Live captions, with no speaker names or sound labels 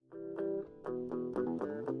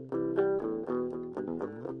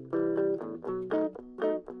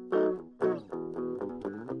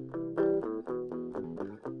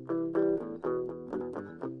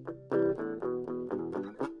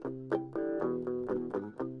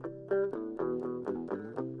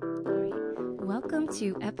Welcome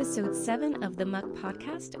to episode 7 of the Muck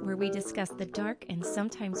Podcast, where we discuss the dark and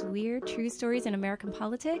sometimes weird true stories in American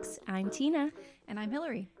politics. I'm Tina. And I'm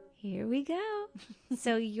Hillary. Here we go.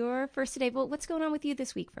 So you're first today. Well, what's going on with you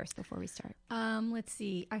this week first before we start? Let's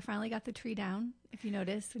see. I finally got the tree down, if you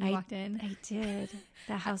noticed when you walked in. I did.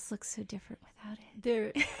 The house looks so different without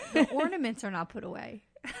it. The ornaments are not put away.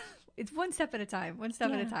 It's one step at a time, at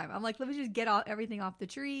a time. I'm like, let me just get everything off the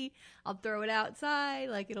tree. I'll throw it outside.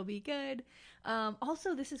 Like, it'll be good.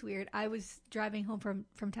 Also, this is weird. I was driving home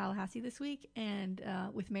from Tallahassee this week and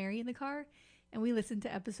with Mary in the car. And we listened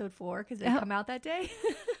to episode 4 because they come out that day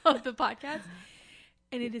of the podcast.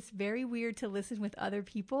 And it is very weird to listen with other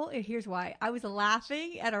people. And here's why. I was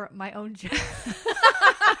laughing at my own jokes.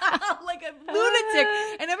 Like a lunatic.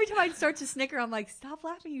 And every time I'd start to snicker, I'm like, stop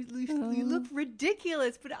laughing. You look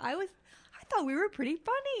ridiculous. But I thought we were pretty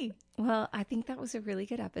funny. Well, I think that was a really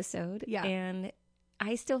good episode. Yeah. And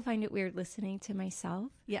I still find it weird listening to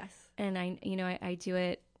myself. Yes. And I do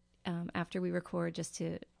it after we record just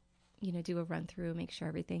to, do a run through, make sure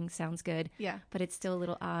everything sounds good. Yeah. But it's still a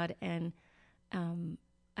little odd. And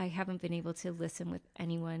I haven't been able to listen with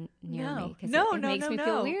anyone near me because it makes me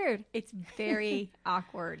feel weird. It's very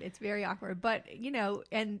awkward. It's very awkward. But,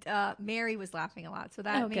 and Mary was laughing a lot. So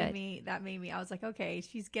that made me, I was like, okay,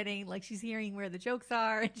 she's hearing where the jokes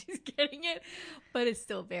are and she's getting it. But it's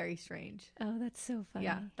still very strange. Oh, that's so funny.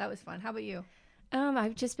 Yeah, that was fun. How about you?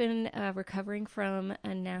 I've just been recovering from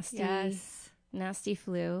a nasty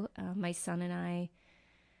flu. My son and I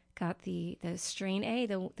got the strain A,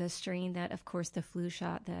 the strain that, of course, the flu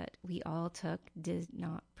shot that we all took did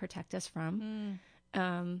not protect us from.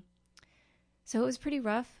 So it was pretty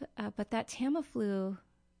rough. But that Tamiflu,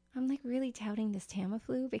 I'm like really touting this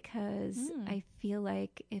Tamiflu because I feel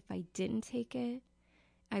like if I didn't take it,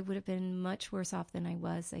 I would have been much worse off than I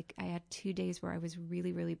was. Like I had 2 days where I was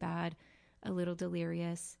really, really bad, a little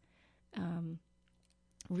delirious,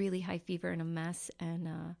 really high fever and a mess.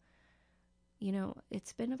 And,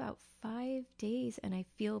 it's been about 5 days and I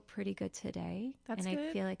feel pretty good today. That's good.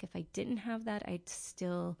 I feel like if I didn't have that, I'd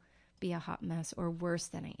still be a hot mess or worse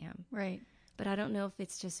than I am. Right. But I don't know if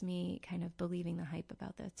it's just me kind of believing the hype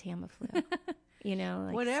about the Tamiflu,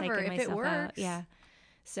 like whatever, psyching if myself it works. out. Yeah.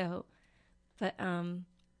 So, but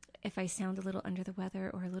if I sound a little under the weather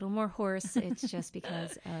or a little more hoarse, it's just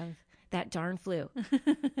because of that darn flu.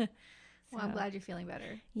 Well, I'm glad you're feeling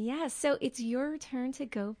better. Yeah, so it's your turn to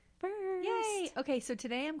go first. Yay! Okay, so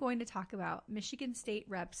today I'm going to talk about Michigan State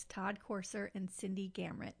Reps Todd Courser and Cindy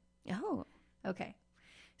Gamrat. Oh. Okay,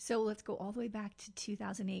 so let's go all the way back to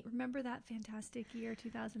 2008. Remember that fantastic year,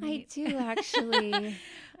 2008? I do, actually.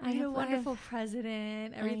 I had a wonderful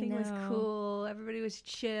president. Everything was cool. Everybody was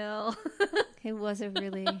chill. It was a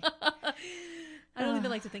really... I don't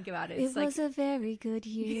even like to think about it. It was a very good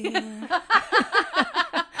year.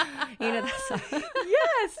 That song.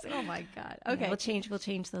 Yes. Oh my God. Okay. Yeah, we'll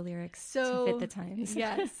change the lyrics to fit the times.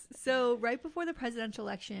 Yes. So right before the presidential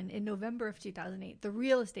election in November of 2008, the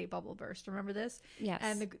real estate bubble burst. Remember this? Yes.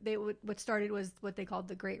 And what started was what they called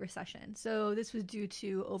the Great Recession. So this was due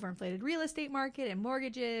to overinflated real estate market and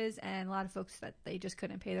mortgages, and a lot of folks that they just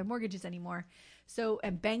couldn't pay their mortgages anymore. So,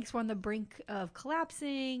 and banks were on the brink of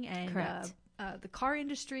collapsing, and the car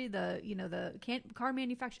industry, the car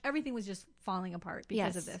manufacturer, everything was just falling apart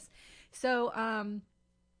because of this. So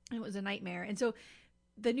it was a nightmare. And so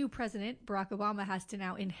the new president, Barack Obama, has to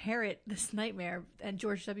now inherit this nightmare. And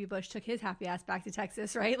George W. Bush took his happy ass back to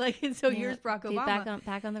Texas, right? Here's Barack Obama.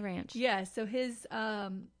 Back on the ranch. Yeah. So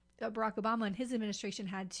Barack Obama and his administration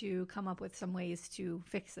had to come up with some ways to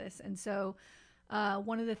fix this. And so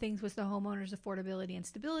one of the things was the Homeowners Affordability and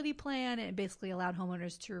Stability Plan. And it basically allowed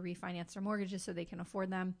homeowners to refinance their mortgages so they can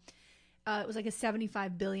afford them. It was like a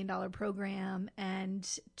 $75 billion program, and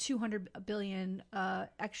 $200 billion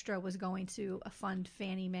extra was going to fund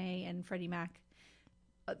Fannie Mae and Freddie Mac,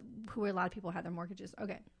 who a lot of people had their mortgages.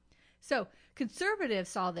 Okay. So conservatives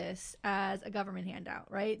saw this as a government handout,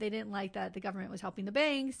 right? They didn't like that the government was helping the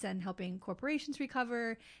banks and helping corporations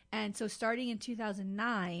recover. And so starting in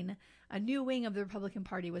 2009, a new wing of the Republican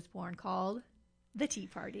Party was born called the Tea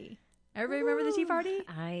Party. Everybody remember the Tea Party?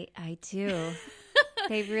 I do.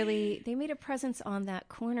 They made a presence on that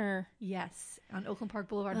corner. Yes, on Oakland Park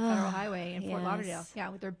Boulevard and Federal Highway in Fort Lauderdale. Yeah,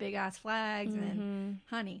 with their big ass flags and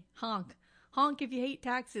honey, honk if you hate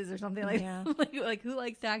taxes or something like that. like who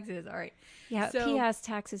likes taxes? All right. Yeah, so, P.S.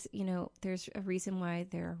 taxes. There's a reason why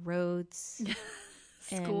there are roads.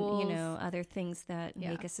 Schools. And other things that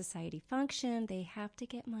make a society function. They have to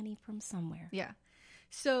get money from somewhere. Yeah.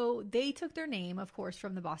 So they took their name, of course,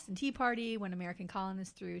 from the Boston Tea Party when American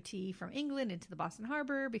colonists threw tea from England into the Boston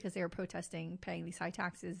Harbor because they were protesting paying these high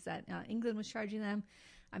taxes that England was charging them.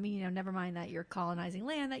 I mean, never mind that you're colonizing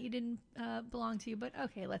land that you didn't belong to, but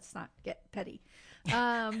okay, let's not get petty.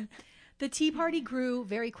 The Tea Party grew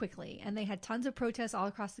very quickly, and they had tons of protests all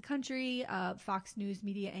across the country. Fox News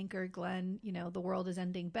media anchor Glenn, the world is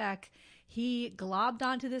ending Beck, he globbed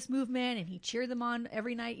onto this movement, and he cheered them on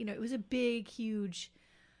every night. It was a big, huge,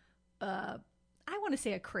 I want to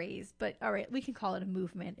say a craze, but all right, we can call it a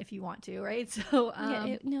movement if you want to, right? So,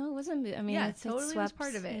 it wasn't. I mean, it totally was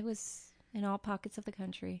part of it. It was in all pockets of the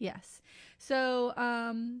country. Yes. So,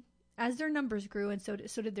 as their numbers grew, and so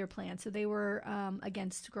did their plans. So they were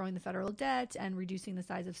against growing the federal debt and reducing the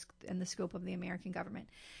size and the scope of the American government.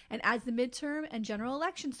 And as the midterm and general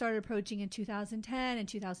elections started approaching in 2010 and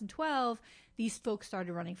 2012, these folks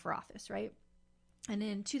started running for office, right? And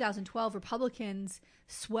in 2012, Republicans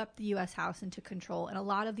swept the U.S. House into control, and a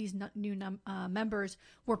lot of these new members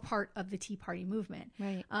were part of the Tea Party movement.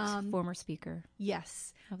 Right. Former Speaker.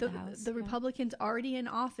 Yes. Of the House. The Republicans already in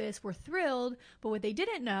office were thrilled, but what they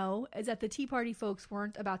didn't know is that the Tea Party folks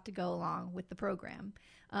weren't about to go along with the program.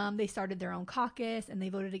 They started their own caucus, and they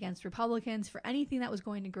voted against Republicans for anything that was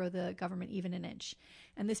going to grow the government even an inch.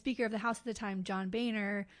 And the Speaker of the House at the time, John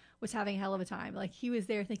Boehner, was having a hell of a time. Like, he was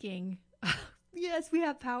there thinking... yes, we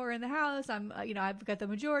have power in the House. I've got the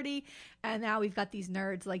majority, and now we've got these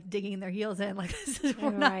nerds like digging their heels in. Like,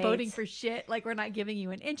 we're not voting for shit. Like, we're not giving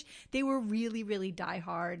you an inch. They were really, really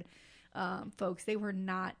diehard folks. They were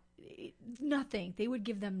not nothing. They would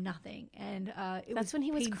give them nothing, and that's when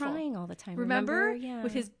he was crying all the time. Remember? Yeah,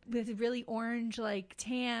 with his really orange like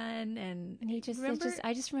tan, and he just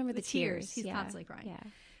I just remember the tears. He's constantly crying. Yeah.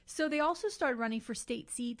 So they also started running for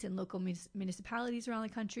state seats in local municipalities around the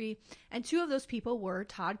country. And two of those people were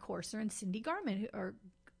Todd Courser and Cindy Garment, who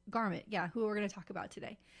we're going to talk about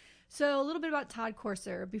today. So a little bit about Todd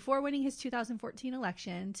Courser. Before winning his 2014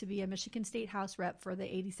 election to be a Michigan State House rep for the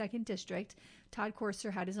 82nd District, Todd Courser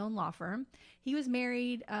had his own law firm. He was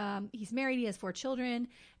married. He has 4 children.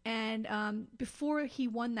 And before he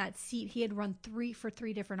won that seat, he had run for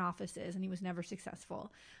three different offices, and he was never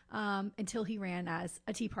successful until he ran as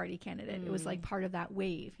a Tea Party candidate. It was like part of that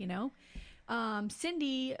wave,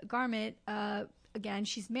 Cindy Garment, again,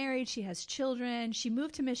 she's married. She has children. She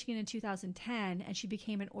moved to Michigan in 2010, and she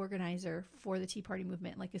became an organizer for the Tea Party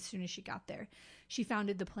movement, like as soon as she got there. She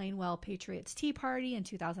founded the Plainwell Patriots Tea Party in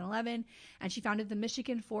 2011, and she founded the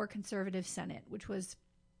Michigan for Conservative Senate, which was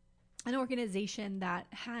an organization that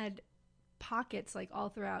had pockets like all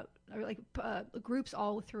throughout, or like groups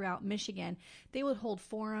all throughout Michigan. They would hold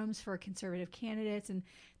forums for conservative candidates, and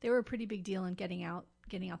they were a pretty big deal in getting out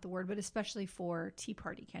the word, but especially for Tea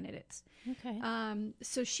Party candidates. Okay.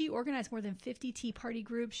 So she organized more than 50 Tea Party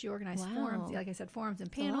groups. She organized forums, like I said, forums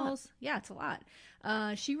and panels. Yeah, it's a lot.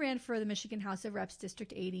 She ran for the Michigan House of Reps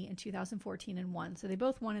District 80 in 2014 and won. So they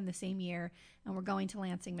both won in the same year, and were going to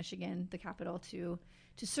Lansing, Michigan, the capital, to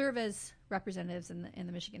serve as representatives in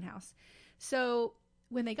the Michigan House. So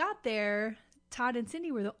when they got there, Todd and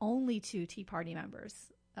Cindy were the only 2 Tea Party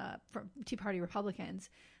members, from Tea Party Republicans,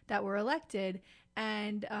 that were elected.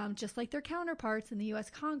 And just like their counterparts in the U.S.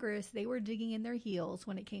 Congress, they were digging in their heels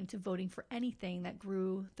when it came to voting for anything that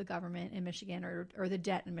grew the government in Michigan or the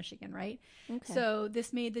debt in Michigan, right? Okay. So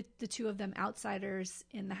this made the 2 of them outsiders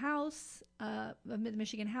in the House, the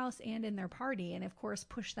Michigan House, and in their party, and of course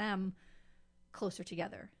pushed them closer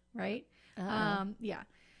together, right? Yeah.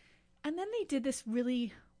 And then they did this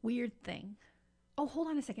really weird thing. Oh, hold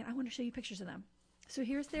on a second. I want to show you pictures of them. So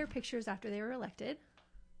here's their pictures after they were elected.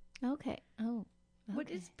 Okay. Oh. Okay. What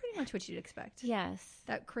is pretty much what you'd expect. Yes.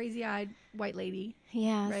 That crazy-eyed white lady.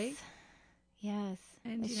 Yes. Right? Yes.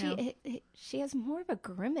 And she has more of a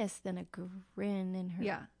grimace than a grin in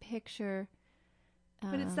her picture.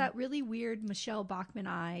 But it's that really weird Michelle Bachmann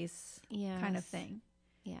eyes kind of thing.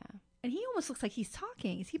 Yeah. And he almost looks like he's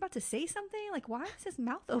talking. Is he about to say something? Like, why is his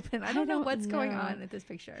mouth open? I don't know what's going on with this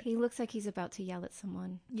picture. He looks like he's about to yell at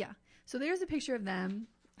someone. Yeah. So there's a picture of them.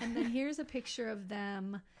 And then here's a picture of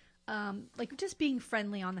them, like just being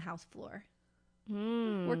friendly on the House floor.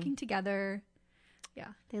 Working together. Yeah.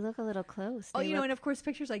 They look a little close. And of course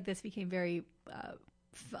pictures like this became very,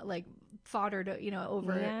 fodder to,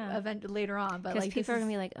 over event later on. But like people are going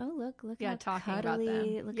to be like, oh, look how talking cuddly.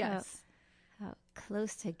 About them. Look how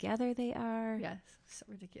close together they are. Yes. So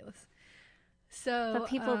ridiculous. So, but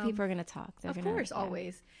people are going to talk. Of course,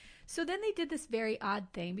 always. So then they did this very odd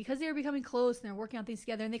thing because they were becoming close and they're working on things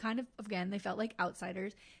together, and they kind of, again, they felt like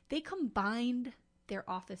outsiders. They combined their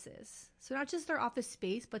offices. So not just their office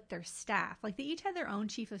space, but their staff. Like they each had their own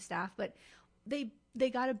chief of staff, but they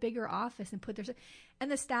got a bigger office and put their, and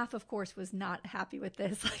the staff, of course, was not happy with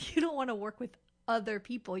this. Like, you don't want to work with other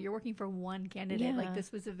people. You're working for one candidate. Yeah. Like,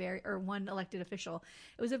 this was or one elected official.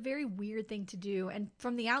 It was a very weird thing to do. And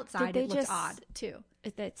from the outside, it looked odd too.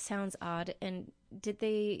 That sounds odd. And did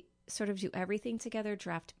they sort of do everything together,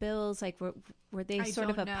 draft bills? Like, were they sort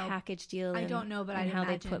of a package deal? I don't know, but I'd how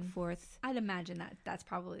imagine, they put forth. I'd imagine that that's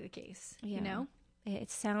probably the case. Yeah. You know, it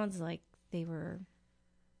sounds like they were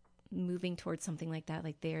moving towards something like that.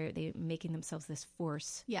 Like they're making themselves this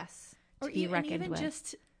force. Yes, to be reckoned even with.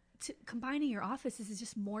 Just combining your offices is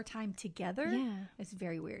just more time together. Yeah, it's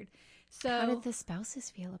very weird. So, how did the spouses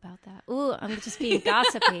feel about that? Ooh, I'm just being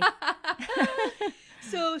gossipy.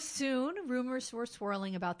 So soon, rumors were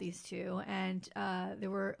swirling about these two, and there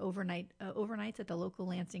were overnights at the local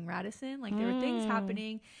Lansing Radisson. Like, there were things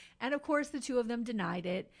happening, and of course, the two of them denied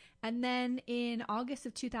it. And then in August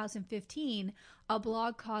of 2015, a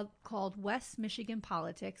blog called West Michigan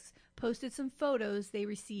Politics posted some photos they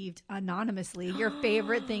received anonymously. Your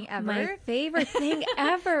favorite thing ever. My favorite thing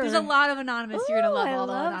ever. There's a lot of anonymous. You're gonna love all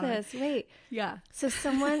the anonymous. I love this. Wait. Yeah. So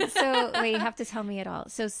wait, you have to tell me it all.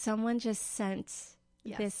 So someone just sent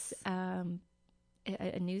this a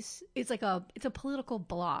news. It's a political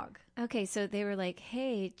blog. Okay, so they were like,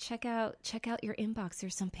 "Hey, check out your inbox.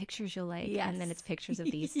 There's some pictures you'll like." Yes. And then it's pictures of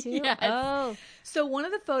these two. Yes. Oh. So one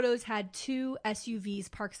of the photos had two SUVs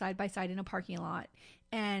parked side by side in a parking lot,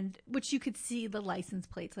 and which you could see the license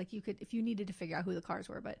plates. Like, you could, if you needed to figure out who the cars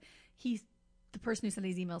were, but the person who sent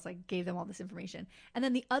these emails, like, gave them all this information. And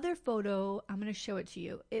then the other photo, I'm going to show it to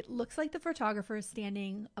you. It looks like the photographer is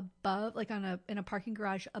standing above, like in a parking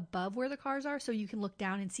garage above where the cars are, so you can look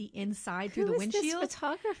down and see inside through the windshield. Who is this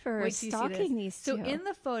photographer stalking these two? So in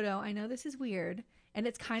the photo, I know this is weird, and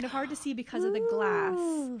it's kind of hard to see because of the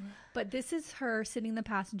glass, but this is her sitting in the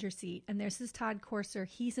passenger seat, and this is Todd Courser.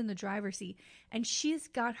 He's in the driver's seat, and she's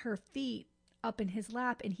got her feet up in his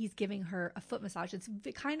lap, and he's giving her a foot massage. It's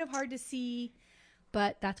kind of hard to see,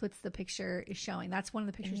 but that's what the picture is showing. That's one of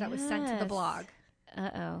the pictures that was sent to the blog.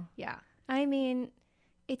 Uh-oh. Yeah. I mean,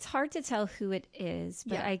 it's hard to tell who it is,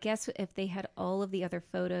 but I guess if they had all of the other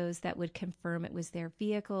photos, that would confirm it was their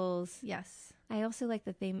vehicles. Yes. I also like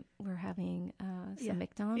that they were having some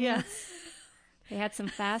McDonald's. Yes. They had some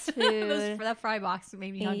fast food. That fry box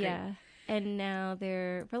made me hungry. Yeah. And now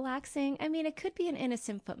they're relaxing. I mean, it could be an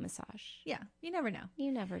innocent foot massage. Yeah. You never know. You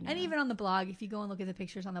never know. And even on the blog, if you go and look at the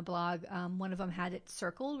pictures on the blog, one of them had it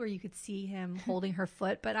circled where you could see him holding her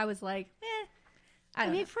foot. But I was like, I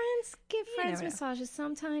don't know. Friends give friends massages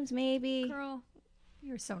sometimes, maybe. Girl,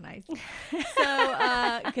 you're so nice.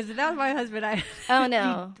 So, because if that was my husband, oh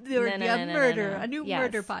no, there would be a murder, a new Yes.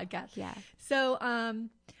 murder podcast. Yeah. So,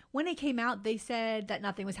 when it came out, they said that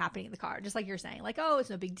nothing was happening in the car, just like you're saying, like, oh, it's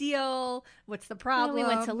no big deal. What's the problem? Well,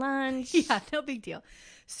 we went to lunch. Yeah, no big deal.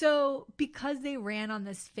 So, because they ran on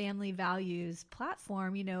this family values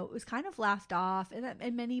platform, it was kind of laughed off,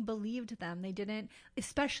 and many believed them. They didn't,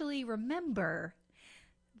 especially remember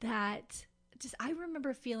that. I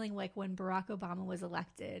remember feeling like when Barack Obama was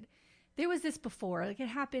elected, there was this before, like, it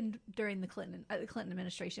happened during the Clinton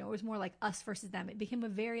administration. It was more like us versus them. It became a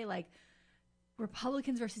very like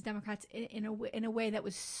Republicans versus Democrats in a way that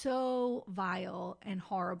was so vile and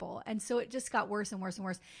horrible. And so it just got worse and worse and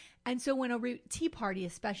worse. And so when Tea Party,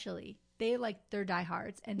 especially, they're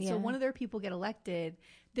diehards. And so one of their people get elected,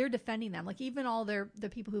 they're defending them. Like, even all the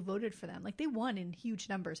people who voted for them, like, they won in huge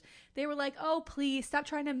numbers. They were like, oh, please stop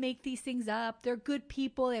trying to make these things up. They're good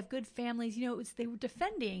people. They have good families. They were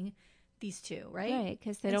defending these two, right? Right,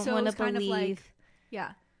 because they don't want to believe.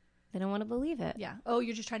 Yeah. They don't want to believe it. Yeah. Oh,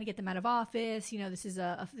 you're just trying to get them out of office. This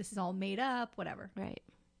is all made up, whatever. Right.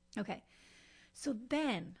 Okay. So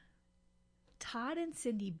then Todd and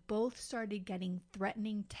Cindy both started getting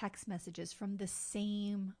threatening text messages from the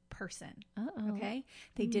same person. Uh-oh. Okay.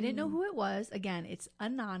 They didn't know who it was. Again, it's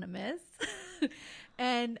anonymous.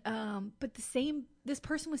 And, but this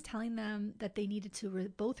person was telling them that they needed to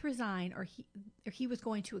both resign or he was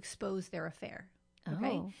going to expose their affair.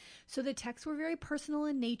 Okay. Oh. So the texts were very personal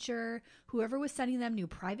in nature. Whoever was sending them knew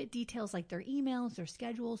private details like their emails, their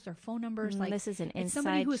schedules, their phone numbers. Like, this is an inside.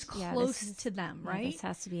 Somebody who is close to them, right? This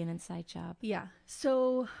has to be an inside job. Yeah.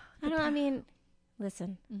 So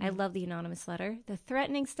listen, I love the anonymous letter. The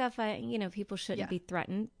threatening stuff, people shouldn't be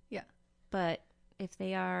threatened. Yeah. But if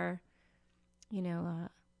they are,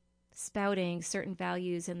 spouting certain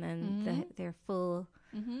values and then they're full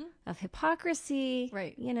of hypocrisy,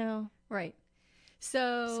 right? Right.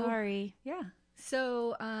 So sorry. Yeah.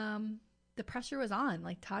 So the pressure was on.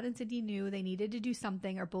 Like, Todd and Cindy knew they needed to do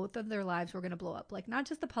something or both of their lives were going to blow up. Like, not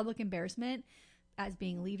just the public embarrassment, as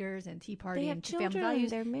being leaders and Tea Party They have and children. family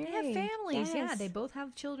values. They're married. They have families. Yes. Yeah, they both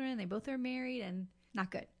have children. They both are married, and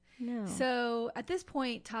not good. No. So at this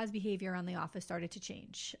point, Todd's behavior around the office started to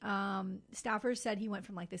change. Staffers said he went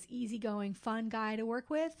from like this easygoing, fun guy to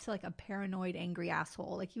work with to like a paranoid, angry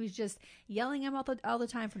asshole. Like he was just yelling at him all the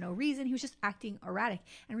time for no reason. He was just acting erratic.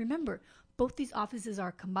 And remember, both these offices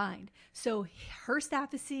are combined. So her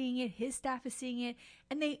staff is seeing it, his staff is seeing it.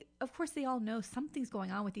 And they, of course, they all know something's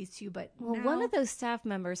going on with these two. But well, now, one of those staff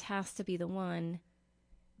members has to be the one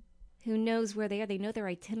who knows where they are. They know their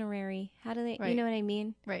itinerary. How do they, Right. you know what I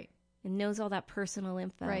mean? Right. And knows all that personal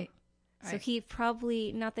info. Right. So he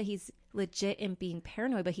probably, not that he's legit in being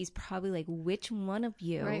paranoid, but he's probably like, which one of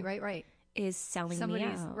you Right. is selling Somebody's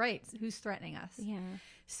me out? right. Who's threatening us? Yeah.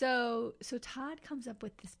 So Todd comes up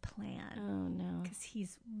with this plan. Oh, no. Because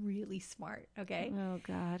he's really smart. Okay. Oh,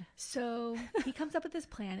 God. So he comes up with this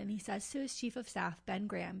plan, and he says to his chief of staff, Ben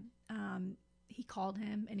Graham, he called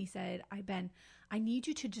him and he said, Ben, I need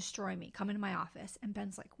you to destroy me. Come into my office. And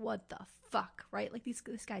Ben's like, what the fuck? Right? Like this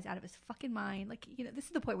guy's out of his fucking mind. Like, this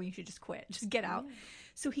is the point where you should just quit. Just get out. Yeah.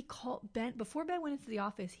 So he called Ben, before Ben went into the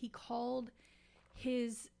office, he called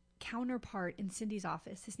his counterpart in Cindy's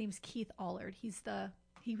office. His name's Keith Allard. He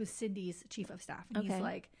was Cindy's chief of staff. And he's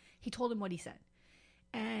like, he told him what he said.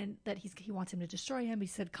 And that he wants him to destroy him. He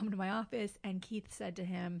said, come to my office. And Keith said to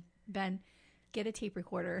him, Ben, get a tape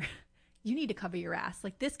recorder. You need to cover your ass.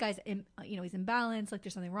 Like this guy's, he's imbalanced. Like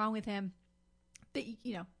there's something wrong with him. But,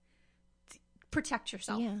 protect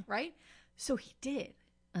yourself. Yeah. Right? So he did.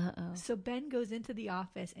 Uh-oh. So Ben goes into the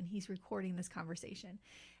office and he's recording this conversation.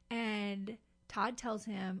 And Todd tells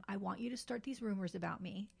him, I want you to start these rumors about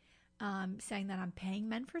me, saying that I'm paying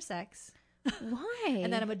men for sex. Why?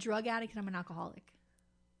 And that I'm a drug addict and I'm an alcoholic.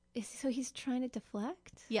 So he's trying to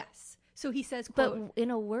deflect? Yes. So he says, quote, but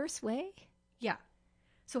in a worse way? Yeah.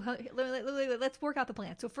 So let's work out the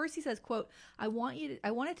plan. So first he says, quote, I want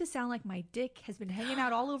it to sound like my dick has been hanging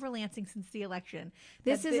out all over Lansing since the election.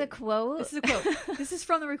 This is a quote? This is a quote. This is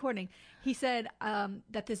from the recording. He said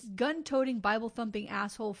that this gun-toting, Bible-thumping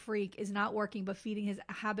asshole freak is not working but feeding his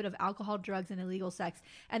habit of alcohol, drugs, and illegal sex,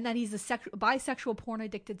 and that he's a bisexual,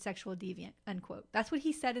 porn-addicted sexual deviant, unquote. That's what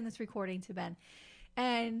he said in this recording to Ben.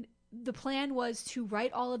 And the plan was to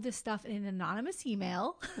write all of this stuff in an anonymous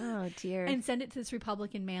email. Oh, dear. And send it to this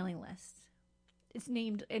Republican mailing list. It's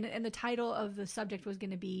named, and the title of the subject was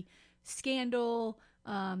going to be Scandal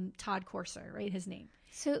Todd Corser, right? His name.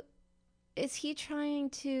 So is he trying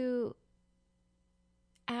to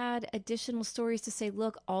add additional stories to say,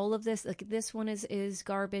 look, all of this, like this one is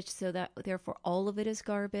garbage, so that therefore all of it is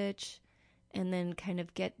garbage? And then kind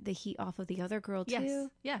of get the heat off of the other girl,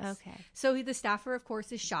 too? Yes. Okay. So the staffer, of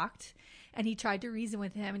course, is shocked. And he tried to reason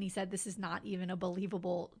with him. And he said, this is not even a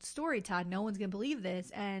believable story, Todd. No one's going to believe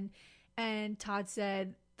this. And Todd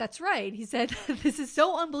said, that's right. He said, this is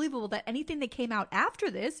so unbelievable that anything that came out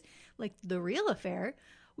after this, like the real affair,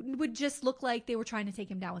 would just look like they were trying to take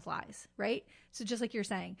him down with lies, right? So just like you're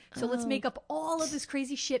saying. So let's make up all of this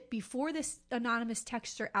crazy shit before this anonymous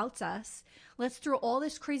texter outs us. Let's throw all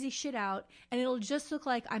this crazy shit out, and it'll just look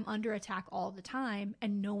like I'm under attack all the time,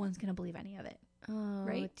 and no one's going to believe any of it. Oh,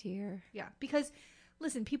 right? Dear. Yeah. Because,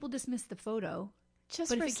 listen, people dismiss the photo.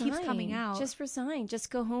 Just but resign. If it keeps coming out. Just resign. Just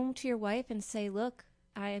go home to your wife and say, look,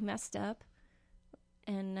 I messed up,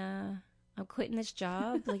 and I'm quitting this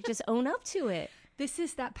job. Like, just own up to it. This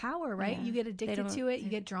is that power, right? Yeah, you get addicted to it. You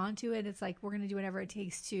get drawn to it. It's like, we're going to do whatever it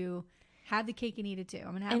takes to have the cake and eat it too.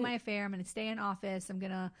 I'm going to have my affair. I'm going to stay in office. I'm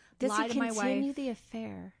going to lie to my wife. Does he continue the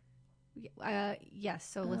affair? Yes.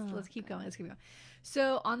 So let's keep going. Let's keep going.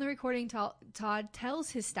 So on the recording, Todd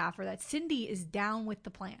tells his staffer that Cindy is down with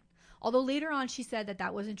the plan. Although later on she said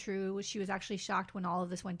that wasn't true. She was actually shocked when all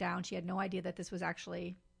of this went down. She had no idea that this was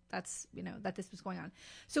actually... that this was going on.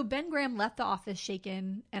 So Ben Graham left the office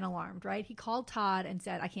shaken and alarmed, right? He called Todd and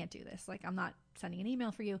said, I can't do this. Like, I'm not sending an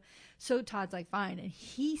email for you. So Todd's like, fine. And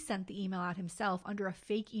he sent the email out himself under a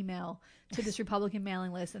fake email to this Republican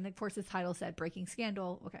mailing list. And of course, the title said Breaking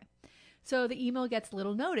Scandal. Okay. So the email gets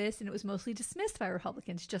little notice, and it was mostly dismissed by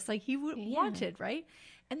Republicans, just like he wanted, right?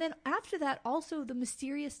 And then after that, also the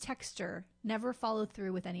mysterious texter never followed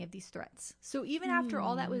through with any of these threats. So even after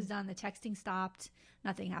all that was done, the texting stopped,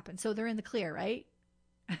 nothing happened. So they're in the clear, right?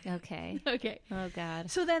 Okay. Okay. Oh, God.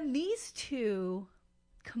 So then these two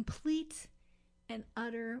complete and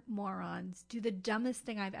utter morons do the dumbest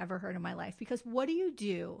thing I've ever heard in my life. Because what do you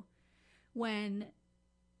do when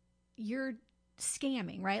you're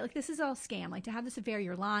scamming, right? Like, this is all scam. Like, to have this affair,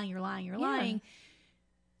 you're lying.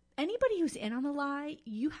 Anybody who's in on the lie,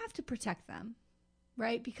 you have to protect them,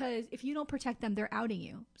 right? Because if you don't protect them, they're outing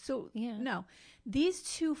you. So Yeah. no, these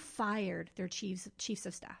two fired their chiefs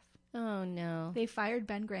of staff. Oh no. They fired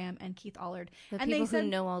Ben Graham and Keith Allard. The and people they said, who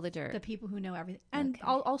know all the dirt. the people who know everything. And Okay.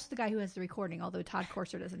 also the guy who has the recording, although Todd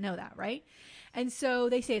Corser doesn't know that, right? And so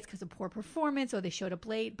they say it's because of poor performance or they showed up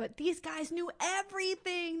late. But these guys knew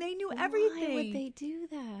everything. They knew everything. Why would they do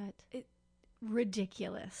that?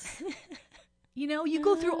 Ridiculous. You know, you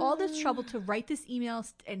go through all this trouble to write this email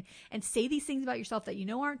and say these things about yourself that you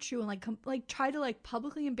know aren't true, and like try to like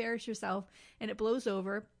publicly embarrass yourself, and it blows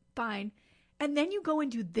over. Fine. And then you go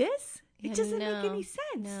and do this? It doesn't make any sense.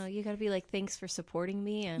 No, you got to be like, thanks for supporting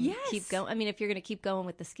me and Yes. keep going. I mean, if you're going to keep going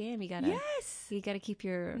with the scam, you got to keep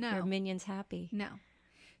your minions happy. No.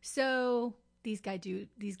 So these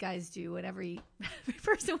guys do what every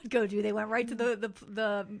person would go do. They went right to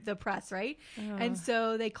the press, right? Oh. And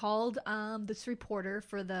so they called this reporter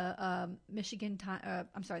for the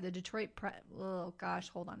the Detroit Press. Oh gosh,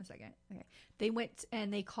 hold on a second. Okay. They went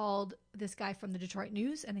and they called this guy from the Detroit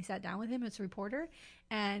News, and they sat down with him as a reporter,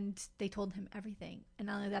 and they told him everything. And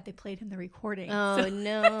not only that, they played him the recording. Oh, so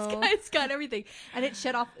no. This guy's got everything. And it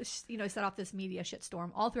set off this media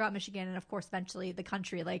shitstorm all throughout Michigan, and of course eventually the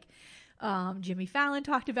country. Like Jimmy Fallon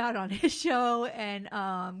talked about it on his show, and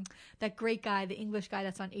that great guy, the English guy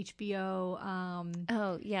that's on HBO.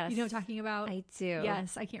 Oh, yes. You know what I'm talking about? I do.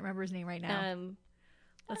 Yes, I can't remember his name right now.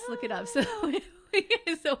 Let's look it up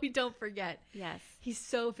so we don't forget. Yes. He's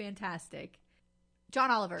so fantastic.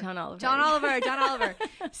 John Oliver.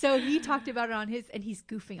 So he talked about it on his, and he's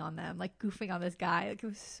goofing on them, like goofing on this guy. Like, it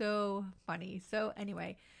was so funny. So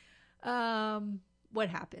anyway, what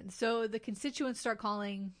happened? So the constituents start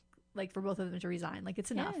calling, like, for both of them to resign. Like,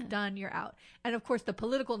 it's enough. Yeah. Done. You're out. And of course the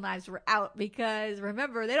political knives were out because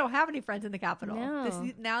remember, they don't have any friends in the Capitol. No.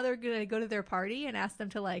 Now they're going to go to their party and ask them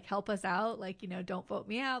to like help us out. Like, don't vote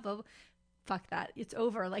me out. Blah, blah. Fuck that. It's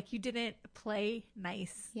over. Like, you didn't play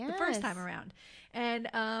nice the first time around. And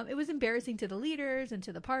it was embarrassing to the leaders and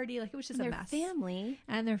to the party. Like, it was just a mess.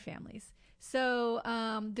 And their families. So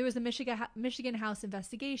there was a Michigan House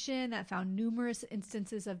investigation that found numerous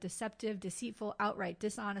instances of deceptive, deceitful, outright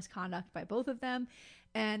dishonest conduct by both of them,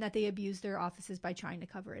 and that they abused their offices by trying to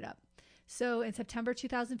cover it up. So in September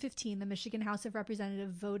 2015, the Michigan House of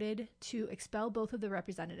Representatives voted to expel both of the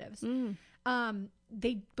representatives.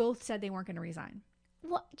 They both said they weren't going to resign.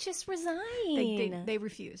 Well, just resign. They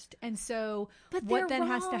refused. And so but what then wrong.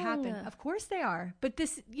 has to happen? Of course they are. But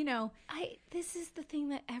this, this is the thing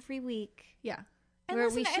that every week. Yeah. Where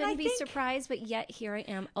we shouldn't be surprised, but yet here I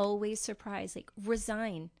am, always surprised. Like,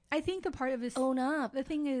 resign. I think the part of this, own up. The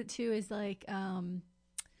thing too is like, I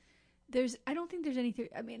don't think there's anything.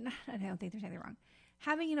 I mean, I don't think there's anything wrong.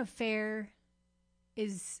 Having an affair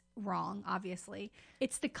is wrong. Obviously,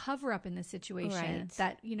 it's the cover up in this situation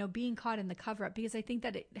that being caught in the cover up. Because I think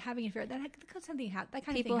that having an affair that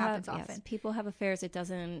kind of thing happens often. Yes, people have affairs. It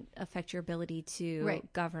doesn't affect your ability to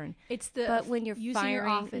govern. It's but when you're using firing your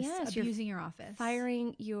office, abusing your office,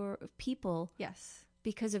 firing your people. Yes.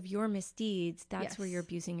 Because of your misdeeds, that's where you're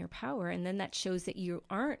abusing your power, and then that shows that you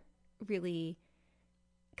aren't really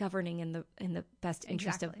governing in the best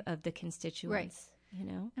interest of the constituents. Right.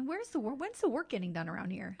 And when's the work getting done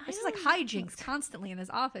around here? It's just like hijinks constantly in this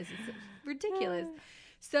office. It's ridiculous.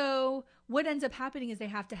 So what ends up happening is they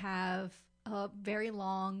have to have a very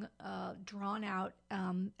long, drawn out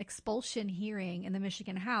expulsion hearing in the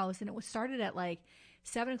Michigan House, and it was started at like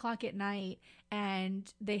 7:00 at night,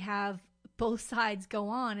 and they have both sides go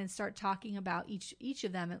on and start talking about each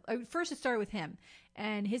of them. First, it started with him,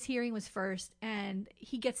 and his hearing was first, and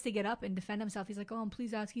he gets to get up and defend himself. He's like, "Oh, I'm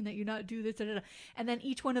please asking that you not do this." Da, da, da. And then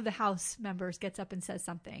each one of the House members gets up and says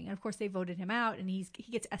something. And of course, they voted him out, and he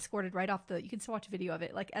gets escorted right off you can still watch a video of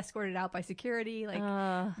it, like escorted out by security, like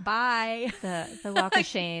bye. The walk of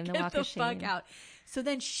shame. The walk of shame. Get the fuck out. So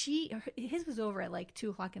then his was over at like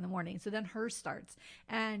 2:00 in the morning. So then hers starts,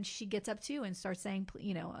 and she gets up too and starts saying,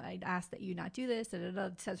 I'd ask that you not do this. Da, da, da,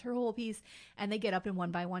 says her whole piece, and they get up and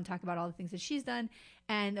one by one talk about all the things that she's done.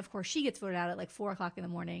 And of course, she gets voted out at like 4:00 in the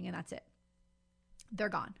morning, and that's it. They're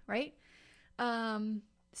gone, right?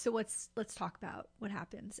 So let's talk about what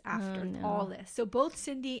happens after all this. So both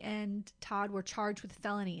Cindy and Todd were charged with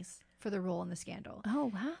felonies for their role in the scandal.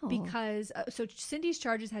 Oh, wow. Because so Cindy's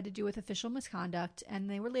charges had to do with official misconduct, and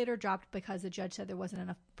they were later dropped because the judge said there wasn't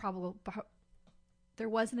enough probable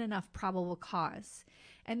cause.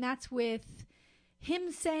 And that's with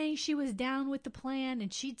him saying she was down with the plan,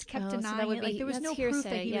 and she kept denying it. Like, there was no proof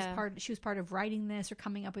that she was part of writing this or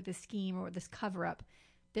coming up with this scheme or this cover up.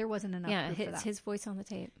 There wasn't enough proof for that. His voice on the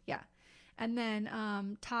tape. Yeah. And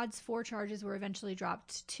then Todd's 4 charges were eventually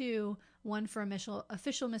dropped to 2, one for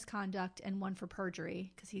official misconduct and one for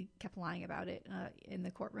perjury because he kept lying about it in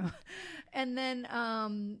the courtroom. And then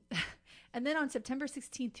on September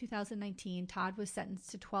 16th, 2019, Todd was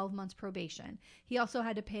sentenced to 12 months probation. He also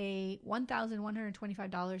had to pay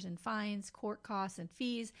 $1,125 in fines, court costs, and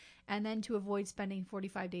fees. And then to avoid spending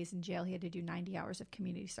 45 days in jail, he had to do 90 hours of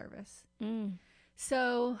community service.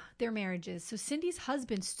 So their marriages. So Cindy's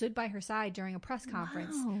husband stood by her side during a press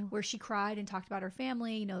conference where she cried and talked about her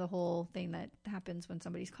family. You know, the whole thing that happens when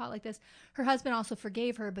somebody's caught like this. Her husband also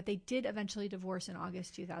forgave her, but they did eventually divorce in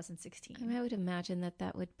August 2016. I mean, I would imagine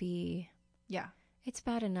that would be... Yeah. It's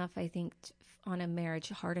bad enough, I think, on a marriage,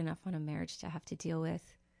 hard enough on a marriage to have to deal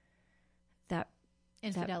with that...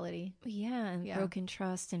 Infidelity. And broken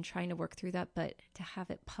trust and trying to work through that. But to have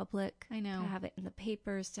it public, I know, to have it in the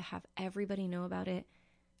papers, to have everybody know about it,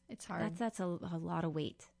 it's hard. That's a lot of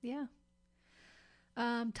weight. Yeah.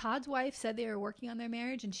 Todd's wife said they were working on their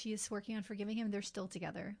marriage, and she is working on forgiving him. They're still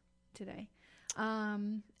together today.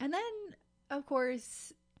 And then, of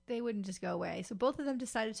course, they wouldn't just go away. So both of them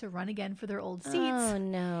decided to run again for their old seats. Oh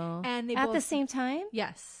no! And they at both, the same time?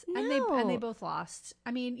 Yes. No. And they both lost.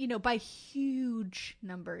 I mean, you know, by huge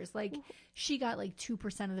numbers. Like she got like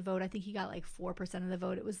 2% of the vote. I think he got like 4% of the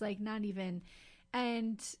vote. It was like not even.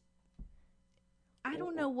 And I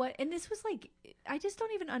don't know what. And this was like, I just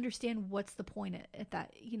don't even understand what's the point at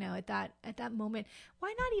that. You know, at that moment.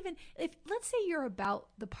 Why not even if let's say you're about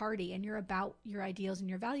the party and you're about your ideals and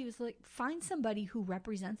your values, like find somebody who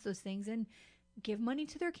represents those things and give money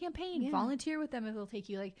to their campaign, volunteer with them if they'll take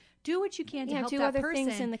you, like do what you can to help do that other person.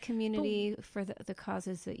 Things in the community for the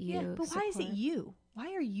causes that you but why is it support. you?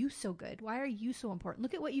 Why are you so good? Why are you so important?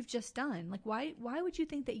 Look at what you've just done. Like why would you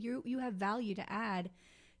think that you have value to add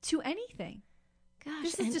to anything? Gosh,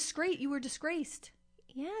 this is disgrace. You were disgraced.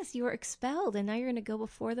 Yes, you were expelled, and now you're going to go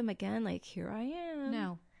before them again. Like, here I am.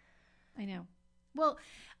 No, I know. Well,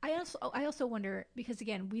 I also wonder because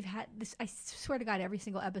again, we've had this. I swear to God, every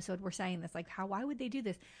single episode we're saying this. Like, why would they do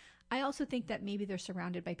this? I also think that maybe they're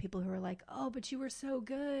surrounded by people who are like, "Oh, but you were so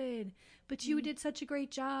good, but you did such a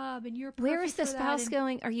great job, and you're perfect." Where is the spouse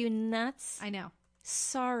going? Are you nuts? I know.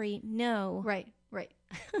 Sorry, no. Right.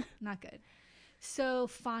 Not good. So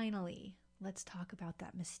finally, let's talk about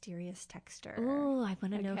that mysterious texter. Oh, I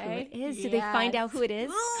want to know who it is. Did they find out who it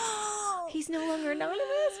is? He's no longer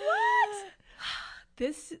anonymous. What?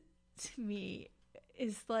 This, to me,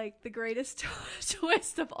 is like the greatest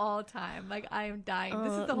twist of all time. Like, I am dying.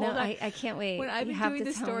 This is the whole time. I can't wait. When I've been doing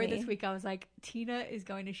this story this week, I was like, Tina is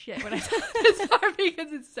going to shit when I tell this part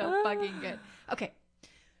because it's so fucking good. Okay.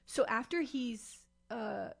 So after he's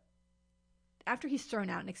thrown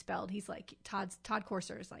out and expelled, he's like, Todd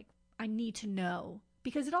Corser is like, I need to know.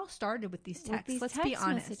 Because it all started with these texts. Let's be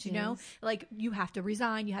honest, messages. You know? Like, you have to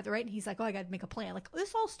resign, you have to write. And he's like, oh, I got to make a plan. Like,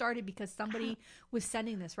 this all started because somebody was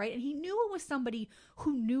sending this, right? And he knew it was somebody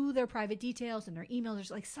who knew their private details and their emails,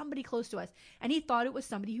 like somebody close to us. And he thought it was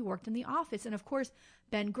somebody who worked in the office. And of course,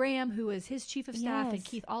 Ben Graham, who was his chief of staff, and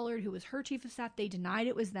Keith Allard, who was her chief of staff, they denied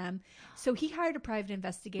it was them. So he hired a private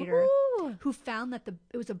investigator who found that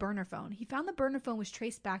it was a burner phone. He found the burner phone was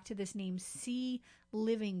traced back to this name C.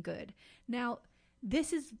 Livingood. Now,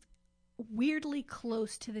 this is weirdly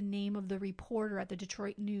close to the name of the reporter at the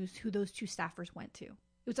Detroit News who those two staffers went to.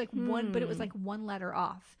 It was like one, but it was like one letter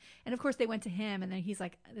off. And of course they went to him, and then he's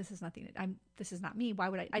like, this is nothing. This is not me. Why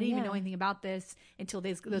would I didn't even know anything about this until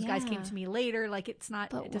those guys came to me later. Like, it's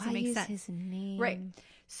not, but it doesn't make sense. His name? Right.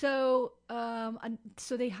 So,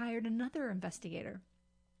 so they hired another investigator,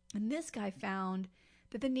 and this guy found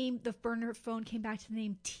that the burner phone came back to the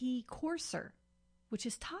name T. Corser, which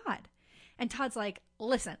is Todd. And Todd's like,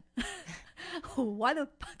 listen, why the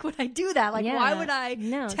fuck would I do that? Like, why would I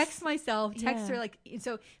text myself, text her? Like,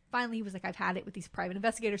 so finally he was like, I've had it with these private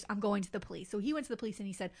investigators. I'm going to the police. So he went to the police and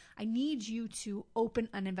he said, I need you to open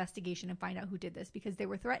an investigation and find out who did this, because they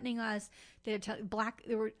were threatening us. They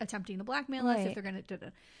were attempting to blackmail us if they're going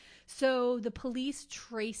to. So the police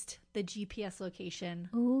traced the GPS location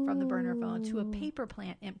from the burner phone to a paper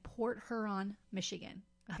plant in Port Huron, Michigan.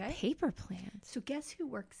 Okay? A paper plant? So guess who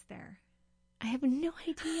works there? I have no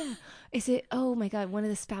idea. Is it, oh my God, one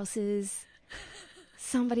of the spouses?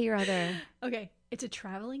 Somebody or other. Okay. It's a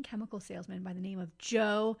traveling chemical salesman by the name of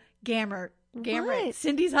Joe Gamrat. What?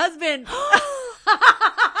 Cindy's husband.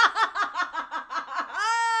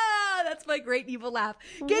 That's my great evil laugh.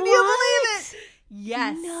 Can you believe it?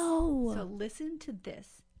 Yes. No. So listen to this.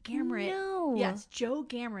 Gamrat. No. Yes, Joe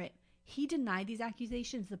Gamrat. He denied these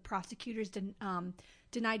accusations. The prosecutors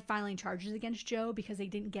denied filing charges against Joe because they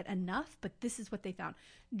didn't get enough. But this is what they found.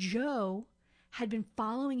 Joe had been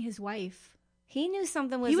following his wife. He knew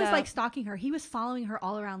something was He was up. like stalking her. He was following her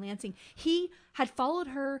all around Lansing. He had followed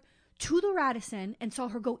her to the Radisson and saw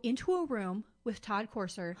her go into a room with Todd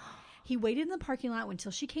Corser. He waited in the parking lot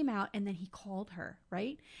until she came out, and then he called her,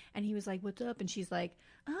 right? And he was like, "What's up?" And she's like,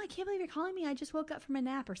 "Oh, I can't believe you're calling me. I just woke up from a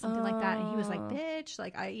nap," or something like that. And he was like, "Bitch,"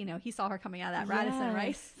 like he saw her coming out of that Radisson,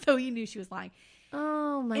 right? So he knew she was lying.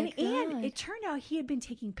 Oh my God. And it turned out he had been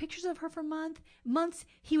taking pictures of her for months.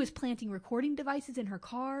 He was planting recording devices in her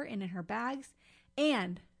car and in her bags.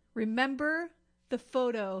 And remember the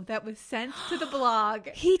photo that was sent to the blog?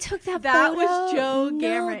 He took that photo? That was Joe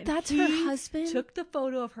Gamrat. That's her husband? He took the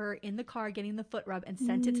photo of her in the car getting the foot rub and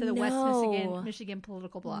sent it to the West Michigan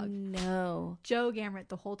political blog. No. Joe Gamrat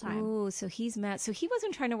the whole time. Oh, so he's mad. So he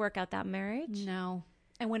wasn't trying to work out that marriage? No.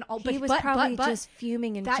 And when he was probably just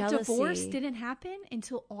fuming in jealousy. That divorce didn't happen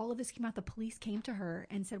until all of this came out. The police came to her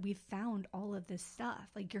and said, "We found all of this stuff.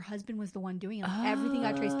 Like, your husband was the one doing it. Like, everything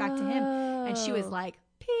got traced back to him." And she was like,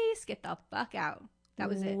 "Peace, get the fuck out." That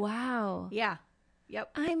was it. Wow. Yeah.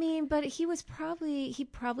 Yep. I mean, but he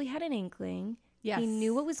probably had an inkling. Yes. He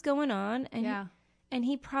knew what was going on, and and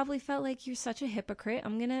he probably felt like, "You're such a hypocrite.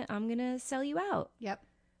 I'm gonna sell you out." Yep.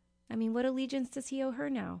 I mean, what allegiance does he owe her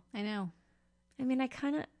now? I know. I mean, I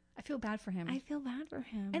feel bad for him. I feel bad for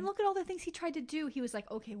him. And look at all the things he tried to do. He was like,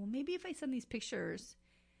 "Okay, well, maybe if I send these pictures,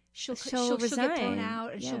 she'll resign. get thrown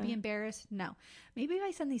out and she'll be embarrassed." No. Maybe if I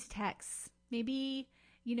send these texts, maybe,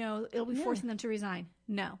 it'll be forcing them to resign.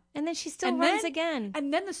 No. And then she still runs again.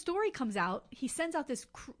 And then the story comes out. He sends out this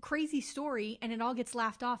crazy story, and it all gets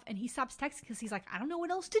laughed off. And he stops texting because he's like, "I don't know what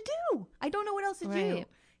else to do. I don't know what else to do."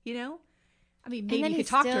 I mean, maybe you could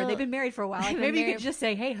talk to her. They've been married for a while. Like, maybe you could just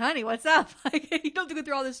say, "Hey, honey, what's up?" Like, you don't have to go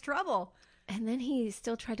through all this trouble. And then he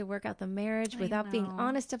still tried to work out the marriage without being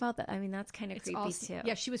honest about that. I mean, that's kind of creepy too.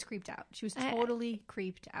 Yeah, she was creeped out. She was totally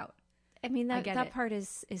creeped out. I mean, that part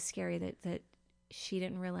is scary that she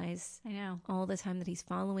didn't realize. I know. All the time that he's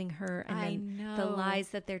following her, and then the lies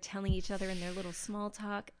that they're telling each other in their little small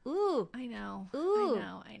talk. Ooh. I know. Ooh.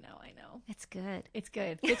 I know. It's good. It's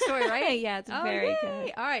good. Good story, right? Yeah, it's very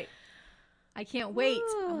good. All right. I can't wait.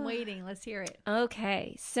 I'm waiting. Let's hear it.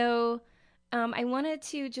 Okay. So I wanted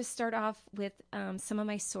to just start off with some of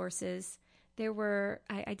my sources.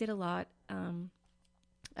 I did a lot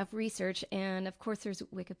of research, and of course there's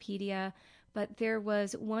Wikipedia, but there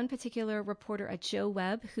was one particular reporter at Joe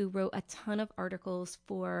Webb who wrote a ton of articles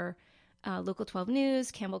for Local 12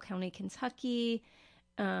 News, Campbell County, Kentucky,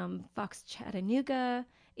 Fox Chattanooga,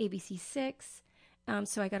 ABC 6.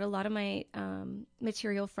 So I got a lot of my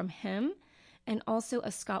material from him. And also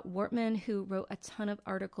a Scott Wortman who wrote a ton of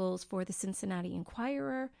articles for the Cincinnati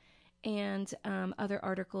Enquirer, and other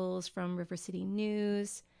articles from River City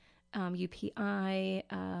News, UPI.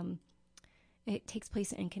 It takes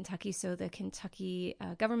place in Kentucky, so the Kentucky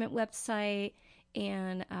government website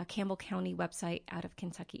and Campbell County website out of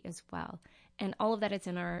Kentucky as well. And all of that is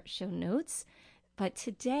in our show notes. But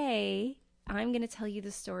today, I'm going to tell you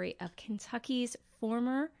the story of Kentucky's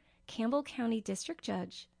former Campbell County District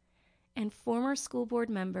Judge and former school board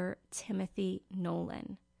member Timothy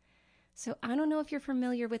Nolan. So I don't know if you're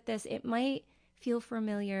familiar with this. It might feel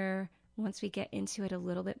familiar once we get into it a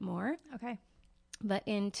little bit more. Okay. But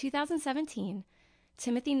in 2017,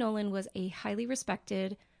 Timothy Nolan was a highly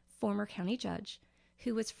respected former county judge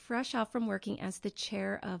who was fresh off from working as the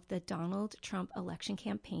chair of the Donald Trump election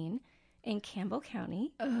campaign in Campbell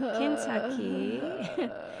County, Kentucky.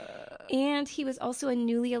 And he was also a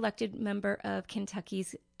newly elected member of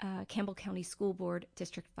Kentucky's Campbell County School Board,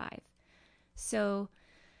 District 5. So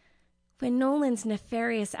when Nolan's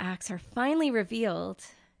nefarious acts are finally revealed,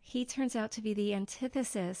 he turns out to be the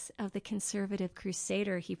antithesis of the conservative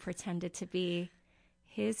crusader he pretended to be.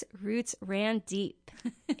 His roots ran deep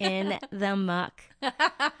in the muck.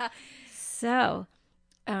 So,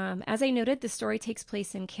 as I noted, the story takes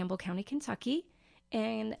place in Campbell County, Kentucky.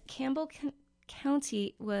 And Campbell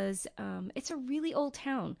County was, it's a really old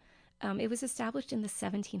town. It was established in the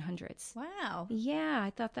 1700s. Wow. Yeah, I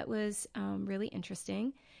thought that was really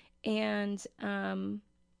interesting. And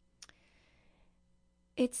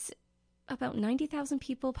it's about 90,000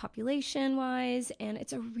 people population-wise, and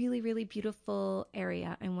it's a really, really beautiful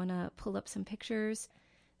area. I want to pull up some pictures.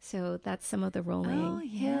 So that's some of the rolling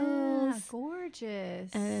hills.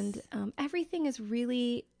 Gorgeous. And everything is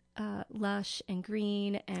really lush and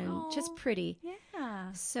green and just pretty.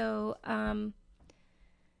 Yeah. So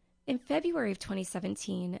in February of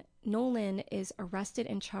 2017, Nolan is arrested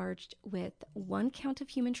and charged with 1 count of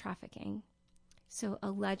human trafficking. So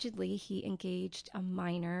allegedly, he engaged a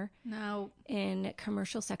minor in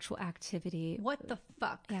commercial sexual activity. What the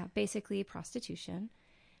fuck? Yeah, basically prostitution.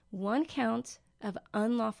 1 count of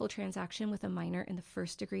unlawful transaction with a minor in the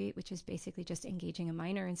first degree, which is basically just engaging a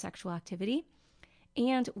minor in sexual activity,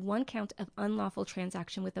 and 1 count of unlawful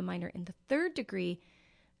transaction with a minor in the third degree.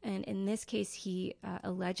 And in this case, he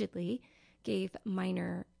allegedly gave a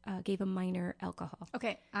minor alcohol.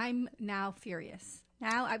 Okay, I'm now furious.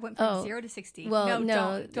 Now I went from 0 to 60. Well,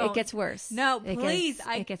 no, don't. It gets worse. No, please.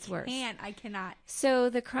 It gets worse. I cannot. So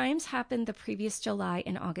the crimes happened the previous July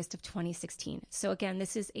and August of 2016. So again,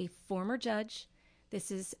 this is a former judge. This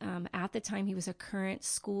is, at the time, he was a current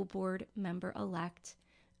school board member-elect.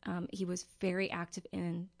 He was very active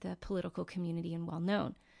in the political community and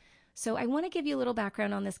well-known. So I want to give you a little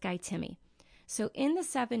background on this guy, Timmy. So in the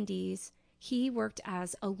 70s, he worked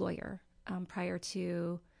as a lawyer prior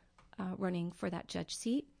to running for that judge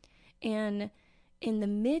seat. And in the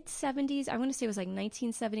mid-70s, I want to say it was like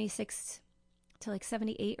 1976 to like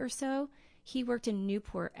 78 or so, he worked in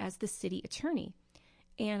Newport as the city attorney.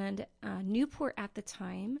 And Newport at the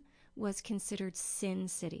time was considered Sin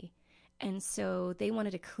City. And so they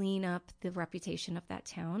wanted to clean up the reputation of that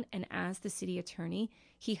town. And as the city attorney,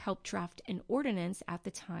 he helped draft an ordinance at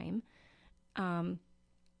the time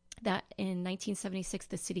that in 1976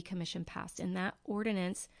 the city commission passed. And that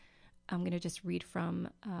ordinance, I'm going to just read from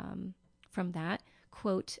that,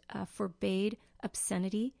 quote, forbade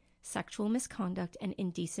obscenity, sexual misconduct, and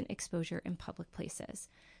indecent exposure in public places.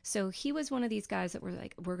 So he was one of these guys that were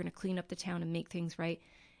like, we're going to clean up the town and make things right.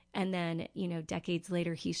 And then, decades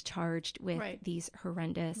later, he's charged with these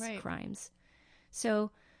horrendous crimes.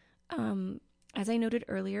 So, as I noted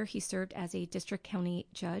earlier, he served as a district county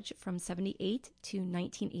judge from 78 to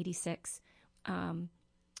 1986. And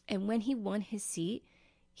when he won his seat,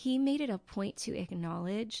 he made it a point to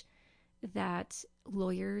acknowledge that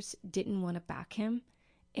lawyers didn't want to back him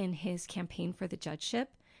in his campaign for the judgeship.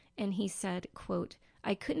 And he said, quote,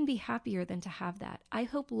 I couldn't be happier than to have that. I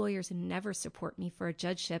hope lawyers never support me for a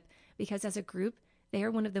judgeship because as a group, they are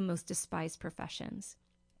one of the most despised professions.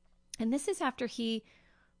 And this is after he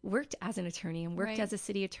worked as an attorney and worked as a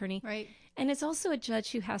city attorney. Right. And it's also a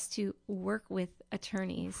judge who has to work with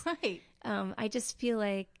attorneys. Right. I just feel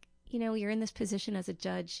like, you're in this position as a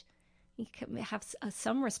judge. You can have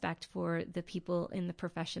some respect for the people in the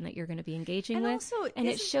profession that you're going to be engaging and with. Also, and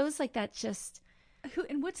it shows like that just...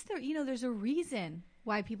 And what's there, there's a reason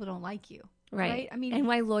why people don't like you. Right. I mean, and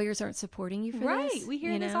why lawyers aren't supporting you for this. Right. We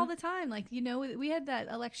hear this all the time. Like, we had that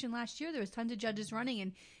election last year. There was tons of judges running,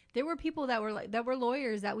 and there were people that were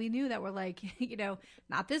lawyers that we knew that were like,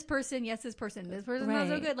 not this person. Yes, this person. This person's not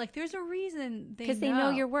so good. Like, there's a reason because they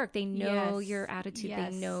know your work. They know your attitude.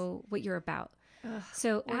 Yes. They know what you're about. Ugh.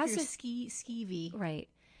 So or as a skeevy. Right.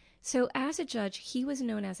 So as a judge, he was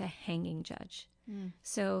known as a hanging judge.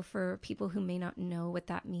 So for people who may not know what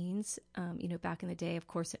that means, back in the day, of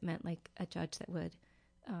course, it meant like a judge that would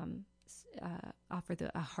offer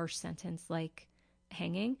a harsh sentence like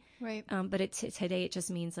hanging. Right. But today it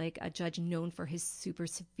just means like a judge known for his super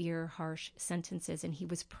severe, harsh sentences. And he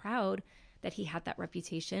was proud that he had that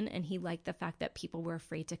reputation. And he liked the fact that people were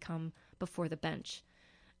afraid to come before the bench.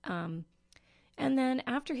 And then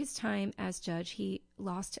after his time as judge, he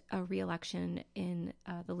lost a re-election in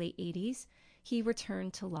the late 80s. He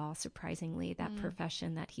returned to law, surprisingly, that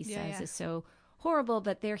profession that he says is so horrible,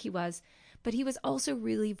 but there he was. But he was also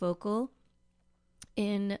really vocal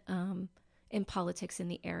in politics in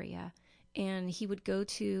the area. And he would go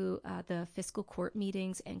to the fiscal court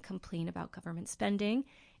meetings and complain about government spending.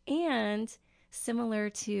 And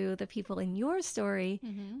similar to the people in your story,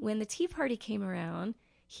 when the Tea Party came around,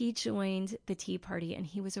 he joined the Tea Party, and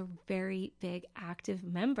he was a very big, active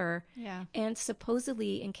member. Yeah. And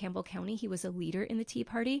supposedly in Campbell County, he was a leader in the Tea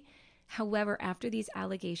Party. However, after these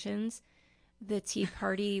allegations, the Tea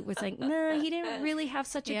Party was like, no, he didn't really have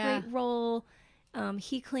such a great role.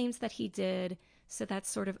 He claims that he did. So that's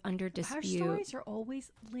sort of under dispute. Our stories are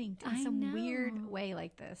always linked in some weird way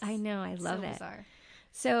like this. I know. I love it. Bizarre.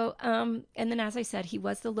 So, and then as I said, he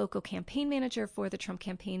was the local campaign manager for the Trump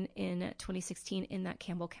campaign in 2016 in that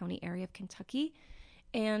Campbell County area of Kentucky.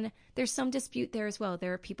 And there's some dispute there as well.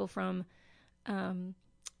 There are people from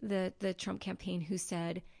the Trump campaign who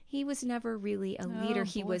said he was never really a leader.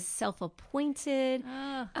 He was self-appointed.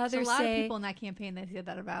 There's a lot of people in that campaign that said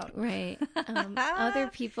that about. Right. Other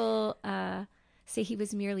people say he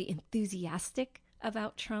was merely enthusiastic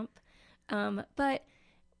about Trump. But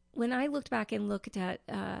when I looked back and looked at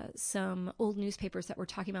some old newspapers that were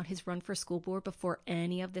talking about his run for school board before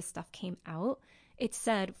any of this stuff came out, it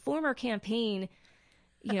said former Trump campaign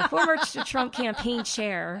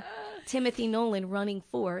chair, Timothy Nolan, running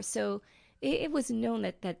for. So it was known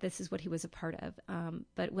that this is what he was a part of.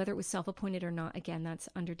 But whether it was self-appointed or not, again, that's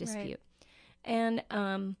under dispute. And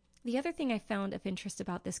the other thing I found of interest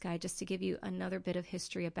about this guy, just to give you another bit of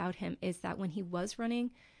history about him, is that when he was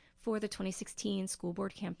running for the 2016 school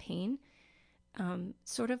board campaign,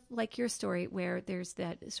 sort of like your story where there's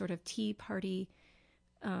that sort of Tea Party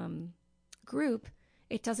group,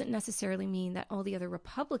 it doesn't necessarily mean that all the other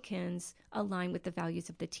Republicans align with the values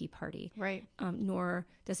of the Tea Party. Right. Nor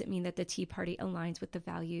does it mean that the Tea Party aligns with the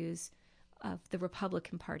values of the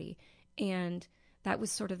Republican Party. And that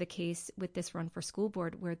was sort of the case with this run for school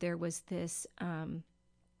board, where there was this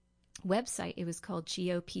website. It was called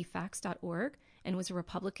gopfacts.org, and was a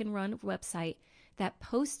Republican-run website that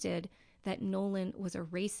posted that Nolan was a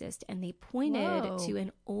racist, and they pointed to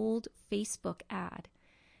an old Facebook ad.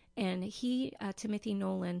 And he, Timothy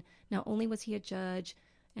Nolan, not only was he a judge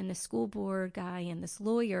and the school board guy and this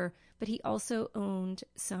lawyer, but he also owned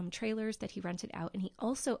some trailers that he rented out, and he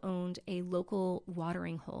also owned a local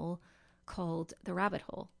watering hole called the Rabbit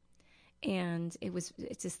Hole. And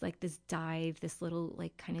it's just like this dive, this little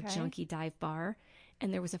like kind of junky dive bar.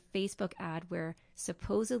 And there was a Facebook ad where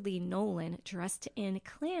supposedly Nolan, dressed in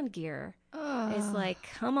Klan gear, is like,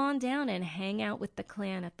 come on down and hang out with the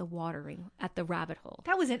Klan at the Rabbit Hole.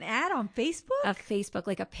 That was an ad on Facebook? A Facebook,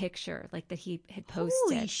 like a picture, like that he had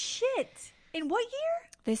posted. Holy shit! In what year?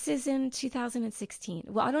 This is in 2016.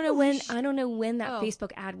 Well, I don't know when that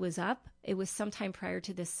Facebook ad was up. It was sometime prior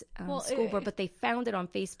to this school board, but they found it on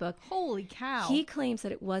Facebook. Holy cow. He claims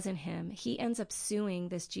that it wasn't him. He ends up suing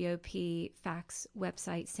this GOP facts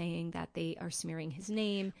website, saying that they are smearing his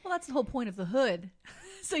name. Well, that's the whole point of the hood.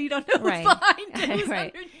 So you don't know who's behind it, who's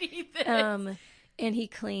underneath it. And he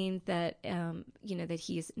claimed that, that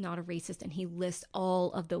he is not a racist, and he lists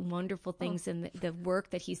all of the wonderful things and the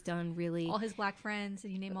work that he's done, really. All his black friends,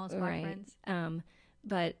 and you name all his black friends.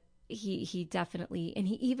 But he definitely, and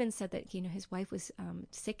he even said that, his wife was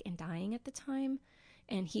sick and dying at the time,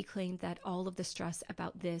 and he claimed that all of the stress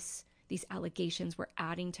about these allegations were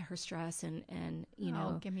adding to her stress and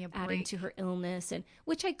give me a break. Adding to her illness, and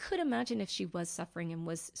which I could imagine if she was suffering and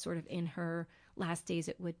was sort of in her last days,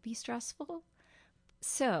 it would be stressful.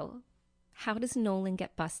 So, how does Nolan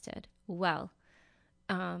get busted? Well,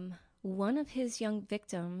 one of his young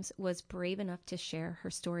victims was brave enough to share her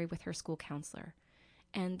story with her school counselor.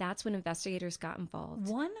 And that's when investigators got involved.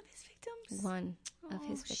 One of his victims? One of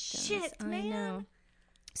his victims. Shit, man. I know.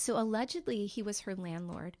 So, allegedly, he was her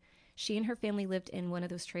landlord. She and her family lived in one of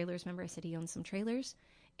those trailers. Remember, I said he owned some trailers?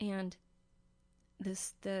 And the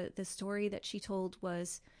story that she told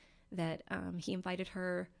was that he invited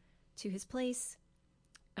her to his place.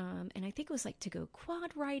 And I think it was like to go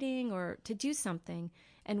quad riding or to do something.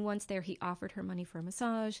 And once there, he offered her money for a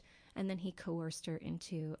massage, and then he coerced her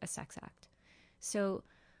into a sex act. So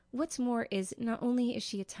what's more is not only is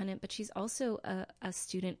she a tenant, but she's also a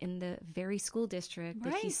student in the very school district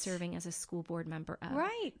that he's serving as a school board member of.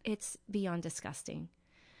 Right. It's beyond disgusting.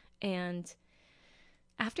 And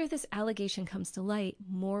after this allegation comes to light,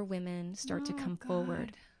 more women start to come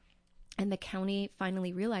forward. And the county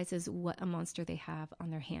finally realizes what a monster they have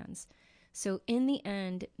on their hands. So in the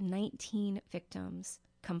end, 19 victims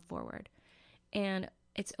come forward. And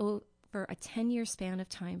it's over a 10-year span of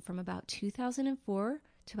time from about 2004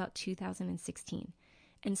 to about 2016.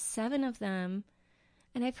 And 7 of them,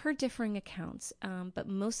 and I've heard differing accounts, but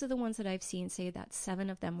most of the ones that I've seen say that 7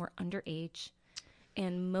 of them were underage.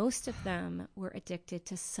 And most of them were addicted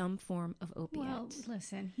to some form of opiate. Well,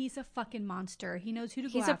 listen, he's a fucking monster. He knows who to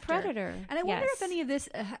go after. He's a predator. And I wonder if any of this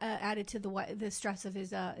added to the stress of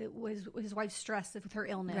his wife's stress with her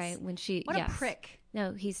illness. Right, when she... What a prick.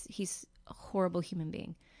 No, he's a horrible human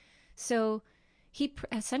being. So he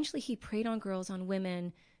preyed on girls, on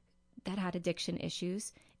women that had addiction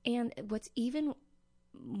issues. And what's even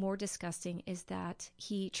more disgusting is that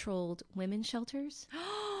he trolled women's shelters.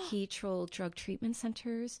 He trolled drug treatment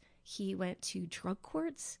centers. He went to drug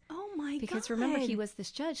courts. Oh my God. Because remember, he was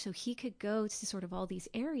this judge, so he could go to sort of all these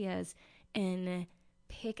areas and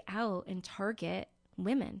pick out and target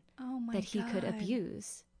women that he could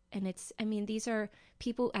abuse. And these are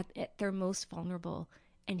people at their most vulnerable,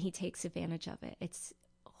 and he takes advantage of it. It's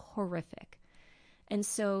horrific. And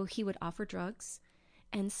so he would offer drugs,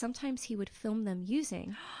 and sometimes he would film them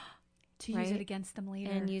using to use it against them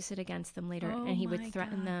later. And use it against them later. And he would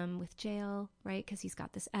threaten them with jail, right? Because he's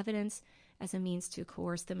got this evidence as a means to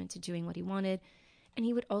coerce them into doing what he wanted. And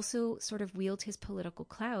he would also sort of wield his political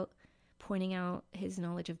clout, pointing out his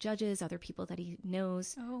knowledge of judges, other people that he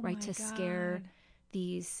knows, to scare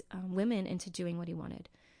these women into doing what he wanted.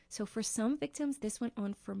 So for some victims, this went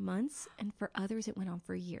on for months, and for others, it went on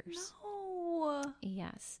for years. No.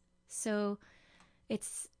 Yes. So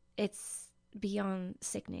it's beyond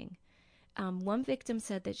sickening. One victim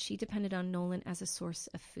said that she depended on Nolan as a source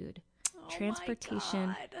of food,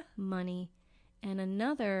 transportation, money, and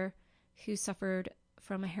another who suffered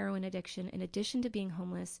from a heroin addiction, in addition to being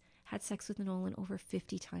homeless, had sex with Nolan over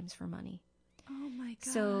 50 times for money. Oh my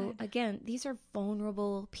God. So again, these are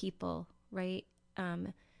vulnerable people, right?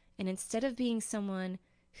 And instead of being someone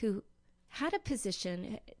who had a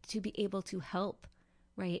position to be able to help,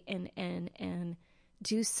 right, and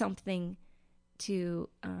do something to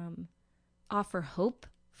offer hope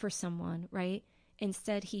for someone, right?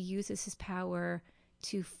 Instead, he uses his power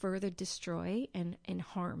to further destroy and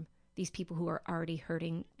harm these people who are already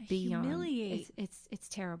hurting beyond. Humiliate. It's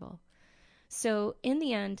terrible. So in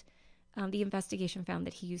the end, the investigation found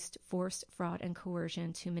that he used force, fraud, and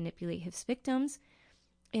coercion to manipulate his victims.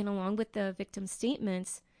 And along with the victims'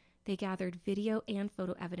 statements, they gathered video and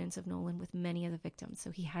photo evidence of Nolan with many of the victims.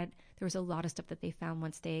 So there was a lot of stuff that they found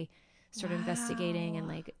once they started investigating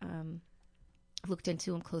and looked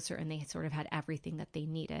into him closer, and they sort of had everything that they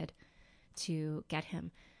needed to get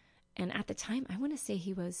him. And at the time, I want to say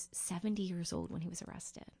he was 70 years old when he was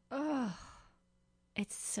arrested. Ugh.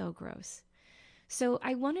 It's so gross. So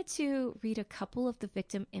I wanted to read a couple of the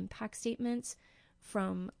victim impact statements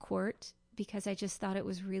from court because I just thought it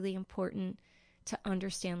was really important to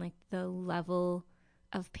understand the level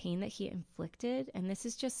of pain that he inflicted. And this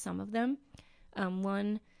is just some of them.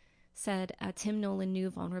 One said, Tim Nolan knew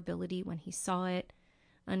vulnerability when he saw it.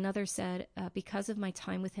 Another said, because of my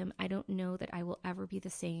time with him, I don't know that I will ever be the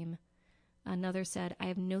same. Another said, I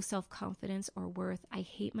have no self-confidence or worth. I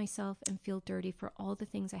hate myself and feel dirty for all the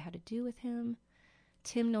things I had to do with him.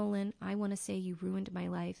 Tim Nolan, I want to say you ruined my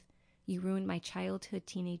life. You ruined my childhood,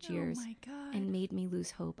 teenage years, oh my God, and made me lose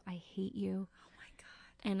hope. I hate you. Oh my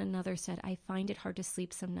God. And another said, I find it hard to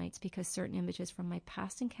sleep some nights because certain images from my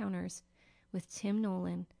past encounters with Tim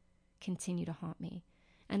Nolan continue to haunt me.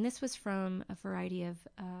 And this was from a variety of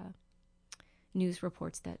news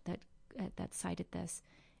reports that cited this.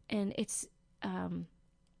 And it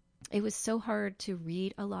was so hard to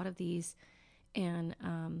read a lot of these. And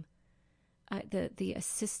the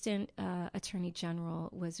assistant attorney general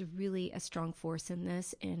was really a strong force in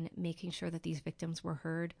this, in making sure that these victims were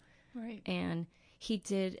heard. Right. And he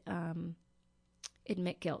did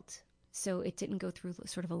admit guilt. So it didn't go through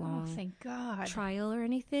sort of a long thank God. trial or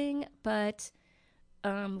anything. But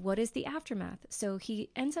what is the aftermath? So he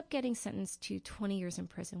ends up getting sentenced to 20 years in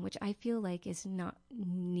prison, which I feel like is not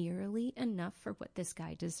nearly enough for what this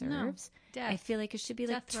guy deserves. No, death. I feel like it should be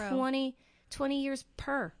Death like row. 20 years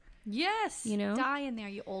per. Yes. You know? Die in there,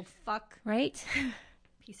 you old fuck. Right?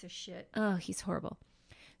 Piece of shit. Oh, he's horrible.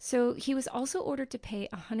 So he was also ordered to pay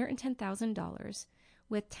 $110,000,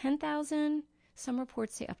 with $10,000, some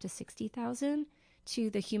reports say up to $60,000, to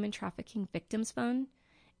the Human Trafficking Victims Fund,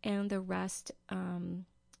 and the rest,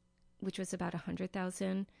 which was about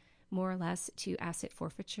 $100,000, more or less, to asset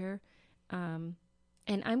forfeiture. And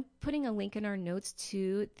I'm putting a link in our notes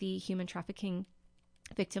to the Human Trafficking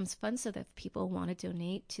Victims Fund, so that if people want to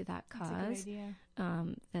donate to that cause, that's a good idea.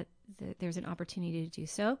 that there's an opportunity to do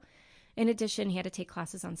so. In addition, he had to take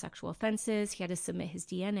classes on sexual offenses. He had to submit his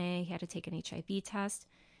DNA. He had to take an HIV test.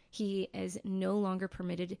 He is no longer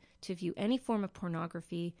permitted to view any form of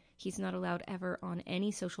pornography. He's not allowed ever on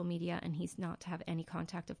any social media, and he's not to have any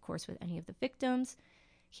contact, of course, with any of the victims.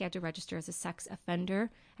 He had to register as a sex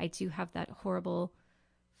offender. I do have that horrible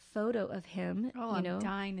photo of him. Oh, I'm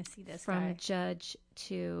dying to see this from guy. judge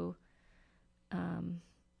to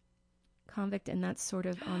convict, and that's sort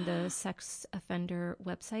of on the sex offender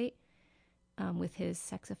website, with his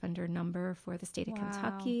sex offender number for the state of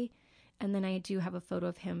Kentucky. And then I do have a photo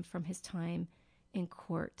of him from his time in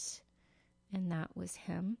court, and that was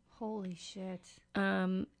him. Holy shit.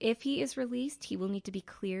 If he is released, he will need to be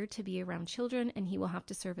cleared to be around children, and he will have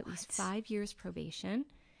to serve at least 5 years probation.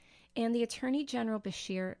 And the Attorney General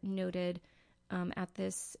Bashir noted at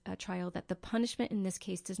this trial that the punishment in this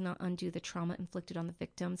case does not undo the trauma inflicted on the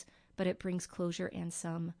victims, but it brings closure and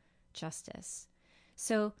some justice.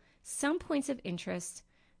 So some points of interest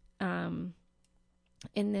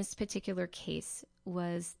in this particular case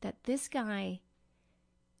was that this guy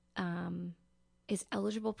is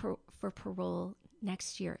eligible for parole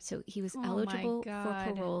next year. So he was eligible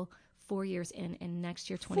for parole 4 years in, and next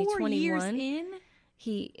year, 2021, 4 years in?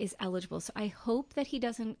 He is eligible. So I hope that he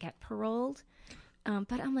doesn't get paroled.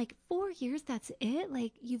 But I'm like, 4 years, that's it?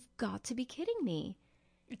 Like, you've got to be kidding me.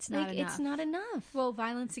 It's not enough. It's not enough. Well,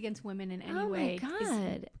 violence against women in any way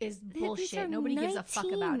is bullshit. These are Nobody gives a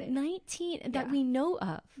fuck about it. 19 that we know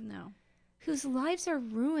of. No. Whose lives are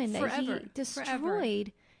ruined, Forever. that he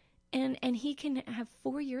destroyed. And he can have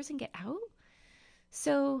 4 years and get out?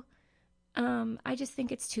 So, I just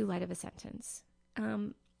think it's too light of a sentence.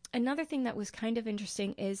 Another thing that was kind of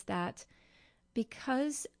interesting is that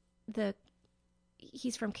because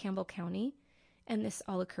he's from Campbell County, and this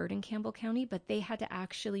all occurred in Campbell County, but they had to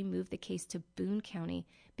actually move the case to Boone County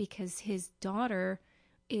because his daughter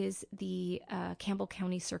is the Campbell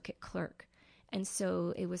County Circuit Clerk. And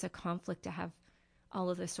so it was a conflict to have all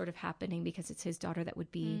of this sort of happening because it's his daughter that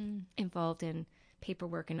would be involved in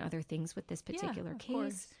paperwork and other things with this particular case.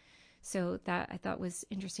 Course. So that I thought was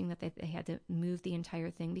interesting that they had to move the entire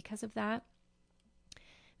thing because of that.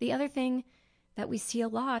 The other thing that we see a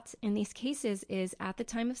lot in these cases is at the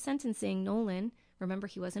time of sentencing, Nolan, remember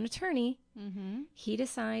he was an attorney, he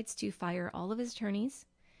decides to fire all of his attorneys,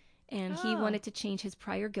 and he wanted to change his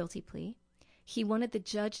prior guilty plea. He wanted the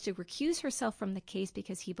judge to recuse herself from the case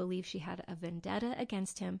because he believed she had a vendetta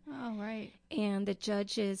against him. Oh, right. And the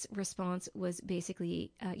judge's response was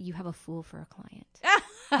basically, you have a fool for a client,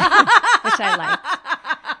 which I like.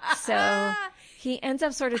 So he ends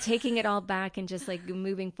up sort of taking it all back and just like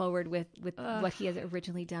moving forward with what he had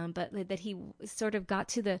originally done. But that he sort of got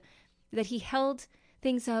to that he held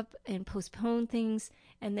things up and postponed things.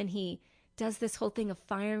 And then he does this whole thing of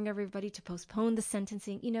firing everybody to postpone the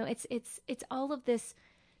sentencing. You know, it's all of this.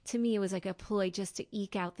 To me, it was like a ploy just to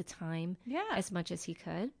eke out the time as much as he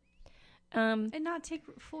could. And not take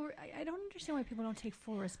full. I don't understand why people don't take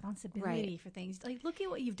full responsibility for things. Like, look at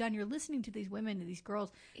what you've done. You're listening to these women, to these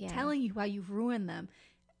girls, telling you how you've ruined them,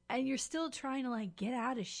 and you're still trying to like get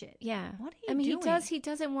out of shit. Yeah, what are you doing? He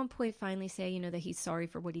does at one point finally say, that he's sorry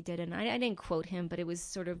for what he did, and I didn't quote him, but it was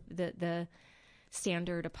sort of the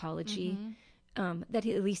standard apology that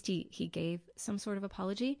at least he gave some sort of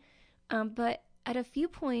apology, but at a few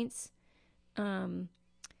points.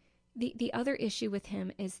 The other issue with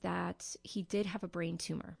him is that he did have a brain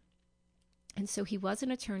tumor. And so he was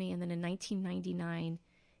an attorney, and then in 1999,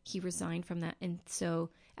 he resigned from that. And so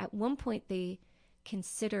at one point, they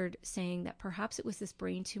considered saying that perhaps it was this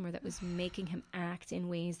brain tumor that was making him act in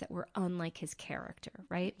ways that were unlike his character,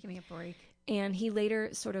 right? Give me a break. And he later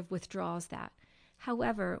sort of withdraws that.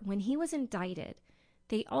 However, when he was indicted,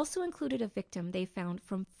 they also included a victim they found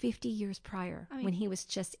from 50 years prior when he was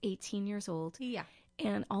just 18 years old. Yeah.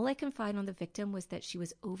 And all I can find on the victim was that she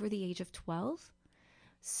was over the age of 12.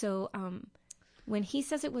 So when he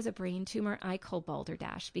says it was a brain tumor, I call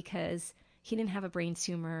balderdash because he didn't have a brain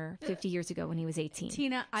tumor 50 years ago when he was 18.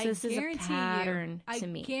 Tina, so this is a pattern to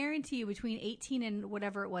me. I guarantee you between 18 and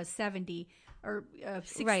whatever it was, 70 or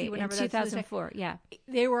 60, whenever in 2004, yeah.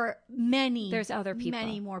 There were many. There's other people.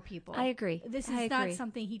 Many more people. I agree. This is not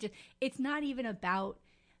something it's not even about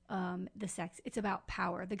the sex. It's about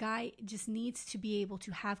power. The guy just needs to be able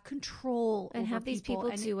to have control and over have these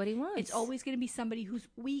people do what he wants. It's always going to be somebody who's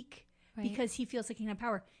weak because he feels like he can have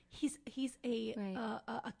power. He's a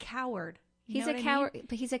coward. He's a coward,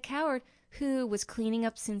 but he's a coward who was cleaning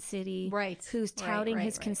up Sin City, right? Who's touting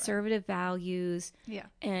his conservative values,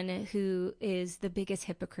 and who is the biggest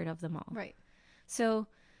hypocrite of them all, right? So,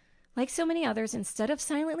 like so many others, instead of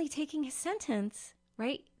silently taking his sentence,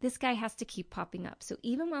 right, this guy has to keep popping up. So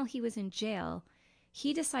even while he was in jail,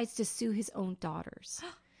 he decides to sue his own daughters.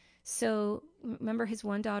 So remember, his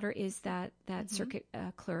one daughter is that circuit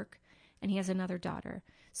clerk, and he has another daughter.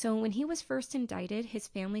 So when he was first indicted, his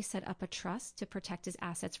family set up a trust to protect his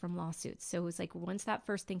assets from lawsuits. So it was like once that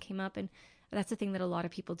first thing came up, and that's the thing that a lot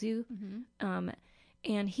of people do.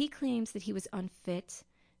 And he claims that he was unfit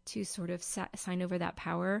to sort of sign over that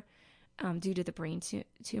power due to the brain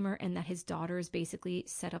tumor, and that his daughters basically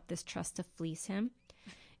set up this trust to fleece him.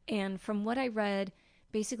 And from what I read,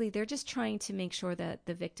 basically they're just trying to make sure that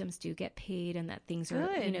the victims do get paid and that things are,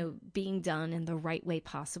 being done in the right way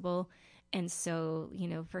possible. And so,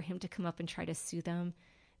 for him to come up and try to sue them,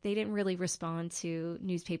 they didn't really respond to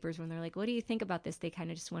newspapers when they're like, what do you think about this? They kind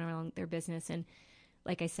of just went along their business. And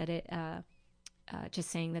like I said,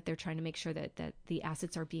 just saying that they're trying to make sure that the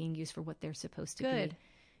assets are being used for what they're supposed to be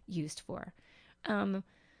used for.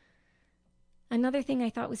 Another thing I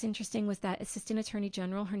thought was interesting was that Assistant Attorney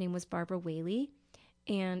General, her name was Barbara Whaley,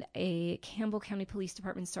 and a Campbell County Police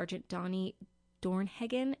Department Sergeant Donnie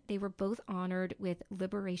Dornhagen, they were both honored with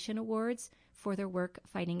Liberation Awards for their work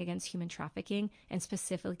fighting against human trafficking, and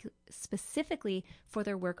specifically for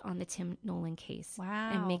their work on the Tim Nolan case.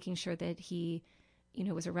 Wow. And making sure that he,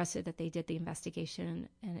 was arrested, that they did the investigation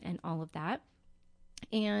and all of that.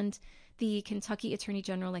 And the Kentucky Attorney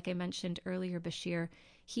General, like I mentioned earlier, Bashir,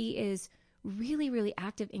 he is really, really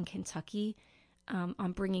active in Kentucky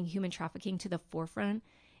on bringing human trafficking to the forefront.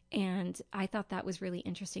 And I thought that was really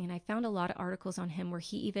interesting. And I found a lot of articles on him where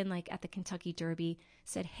he even, like at the Kentucky Derby,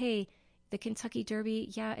 said, hey, The Kentucky Derby,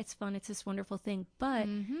 yeah, it's fun. It's this wonderful thing. But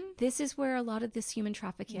this is where a lot of this human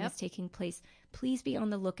trafficking is taking place. Please be on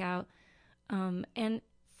the lookout. And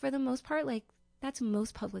for the most part, like, that's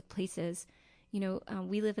most public places. You know,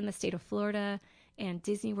 we live in the state of Florida, and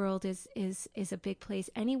Disney World is a big place.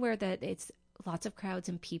 Anywhere that it's lots of crowds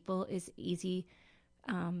and people is easy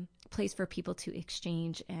place for people to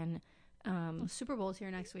exchange and Super Bowl's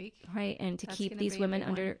here next week, right? And to keep these women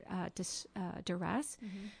under duress.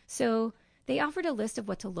 So they offered a list of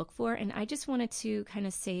what to look for, and I just wanted to kind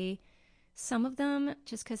of say some of them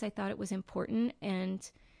just because I thought it was important. And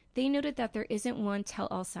they noted that there isn't one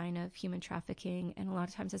tell-all sign of human trafficking, and a lot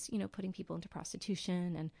of times it's, you know, putting people into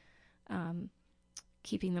prostitution and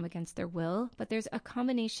keeping them against their will. But there's a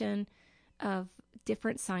combination of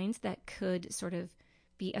different signs that could sort of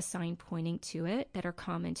be a sign pointing to it that are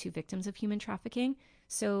common to victims of human trafficking.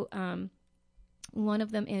 So one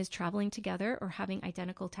of them is traveling together or having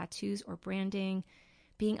identical tattoos or branding,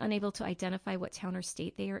 being unable to identify what town or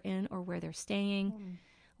state they are in or where they're staying,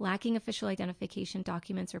 lacking official identification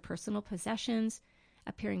documents or personal possessions,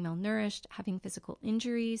 appearing malnourished, having physical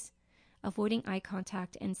injuries, avoiding eye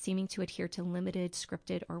contact and seeming to adhere to limited,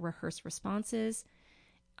 scripted, or rehearsed responses,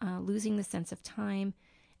 losing the sense of time,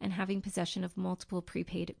 and having possession of multiple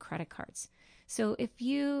prepaid credit cards. So if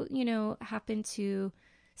you happen to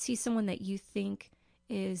see someone that you think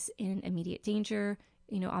is in immediate danger,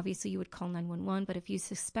 obviously you would call 911, but if you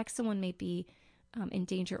suspect someone may be in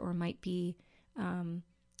danger or might be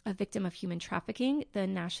a victim of human trafficking, the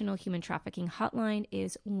National Human Trafficking Hotline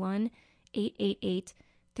is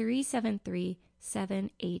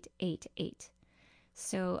 1-888-373-7888.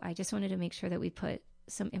 So I just wanted to make sure that we put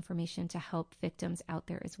some information to help victims out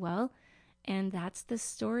there as well. And that's the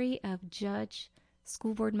story of Judge,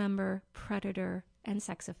 school board member, predator, and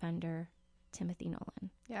sex offender Timothy Nolan.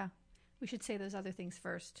 Yeah. We should say those other things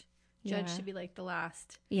first. Judge should be like the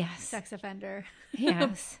last. Yes. Sex offender.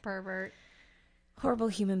 Yes. Pervert. Horrible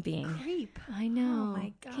human being. Creep. I know. Oh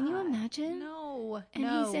my God. Can you imagine? No. And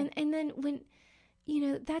no. and then when,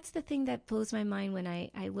 that's the thing that blows my mind when I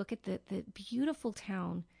look at the beautiful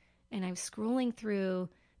town and I'm scrolling through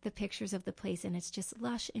the pictures of the place and it's just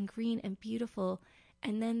lush and green and beautiful.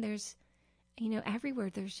 And then there's, everywhere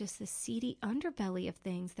there's just this seedy underbelly of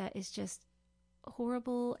things that is just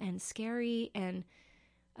horrible and scary and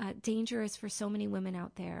dangerous for so many women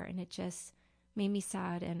out there. And it just made me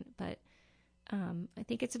sad. But I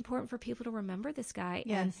think it's important for people to remember this guy.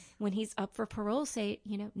 Yes. And when he's up for parole, say,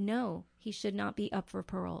 no, he should not be up for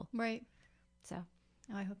parole. Right. So.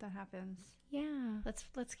 Oh, I hope that happens. Yeah.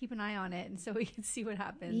 Let's keep an eye on it and so we can see what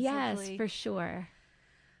happens. Yes, hopefully. for sure.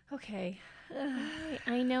 Okay.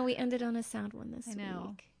 I know we ended on a sad one this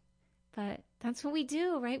week. But that's what we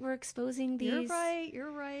do, right? We're exposing these.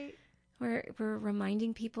 You're right. We're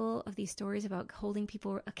reminding people of these stories about holding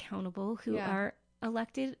people accountable who are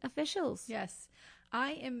elected officials. Yes.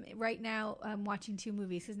 I am right now watching 2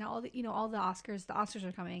 movies because now all the Oscars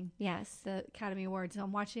are coming. Yes. The Academy Awards. So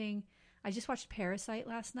I just watched Parasite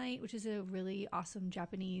last night, which is a really awesome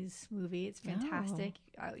Japanese movie. It's fantastic.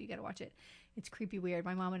 Oh, you got to watch it. It's creepy weird.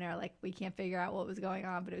 My mom and I are like, we can't figure out what was going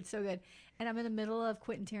on, but it's so good. And I'm in the middle of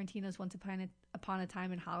Quentin Tarantino's Once Upon a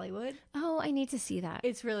Time in Hollywood. Oh, I need to see that.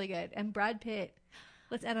 It's really good. And Brad Pitt,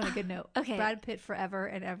 let's end on a good note. Okay. Brad Pitt forever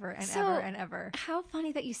and ever and ever and ever. How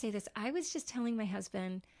funny that you say this. I was just telling my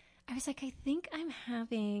husband, I was like, I think I'm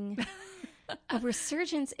having a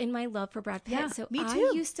resurgence in my love for Brad Pitt. Yeah, so me too.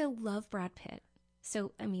 I used to love Brad Pitt.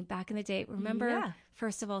 So, back in the day, remember,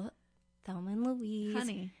 first of all, Thelma and Louise.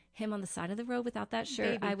 Honey. Him on the side of the road without that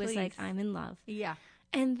shirt. Baby, I was please. like, I'm in love. Yeah.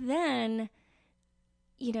 And then,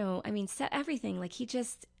 set everything. Like he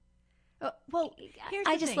just, here's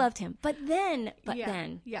I the just thing. loved him. But then.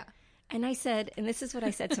 Yeah. And I said, and this is what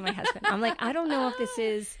I said to my husband. I'm like, I don't know if this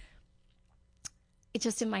is it's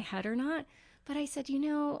just in my head or not. But I said,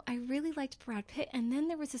 I really liked Brad Pitt. And then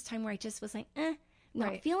there was this time where I just was like,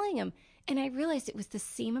 not feeling him. And I realized it was the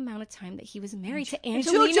same amount of time that he was married to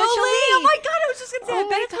Angelina Jolie. Oh my God, I was just going to say, I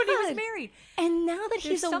bet it's when he was married. And now that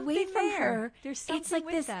he's away from her, there's something it's like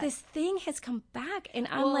with this thing has come back. And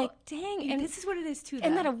I'm like, dang. And this is what it is too, though.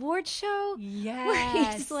 And that award show. Yes. Where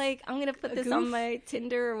he's like, I'm going to put this on my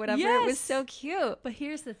Tinder or whatever. Yes. It was so cute. But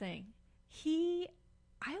here's the thing. I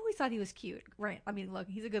always thought he was cute, right? I mean, look,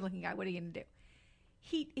 he's a good looking guy. What are you going to do?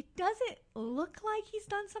 It doesn't look like he's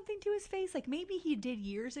done something to his face. Like maybe he did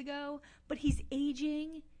years ago, but he's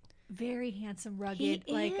aging. Very handsome, rugged.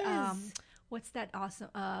 He is. What's that awesome?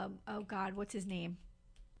 Oh God, what's his name?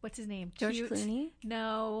 George Cute. Clooney?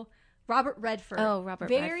 No, Robert Redford. Oh, Robert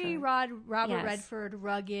Redford. Yes. Redford,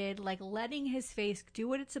 rugged, like letting his face do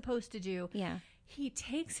what it's supposed to do. Yeah. He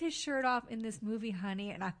takes his shirt off in this movie,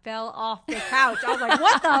 honey, and I fell off the couch. I was like,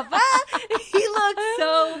 what the fuck? He looks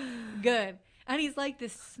so good. And he's like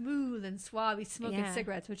this smooth and suave. He's smoking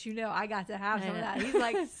cigarettes, which I got to have some of that. He's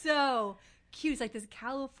like so cute. He's like this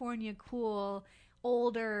California cool,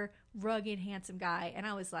 older, rugged, handsome guy. And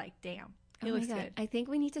I was like, damn, he looks good. I think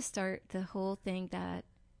we need to start the whole thing that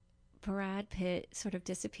Brad Pitt sort of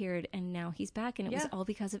disappeared and now he's back. And it was all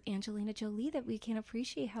because of Angelina Jolie that we can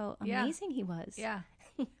appreciate how amazing he was. Yeah.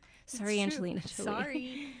 Sorry, Angelina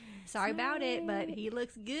Jolie. Sorry about it, but he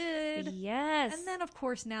looks good. Yes. And then, of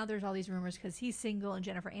course, now there's all these rumors because he's single and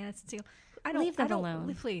Jennifer Aniston's single. Leave them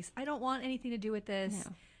alone. Please. I don't want anything to do with this.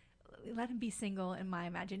 No. Let him be single in my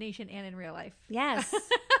imagination and in real life. Yes.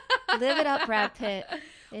 Live it up, Brad Pitt.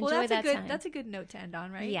 Enjoy that time. That's a good note to end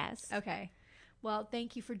on, right? Yes. Okay. Well,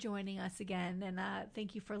 thank you for joining us again, and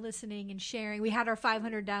thank you for listening and sharing. We had our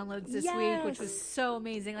 500 downloads this week, which was so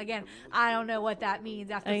amazing. Again, I don't know what that means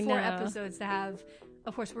after 4 episodes to have.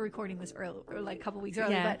 Of course, we're recording this early, or like a couple weeks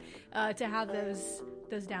early, but to have those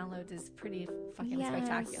downloads is pretty fucking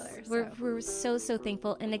spectacular. So. We're so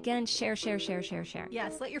thankful. And again, share.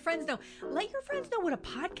 Yes, let your friends know. Let your friends know what a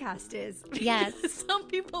podcast is. Yes. Some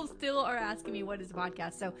people still are asking me what is a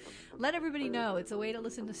podcast. So let everybody know. It's a way to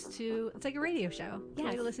listen to. It's like a radio show. It's a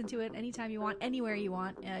way to listen to it anytime you want, anywhere you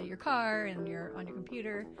want, your car and on your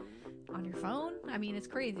computer. On your phone. I mean, it's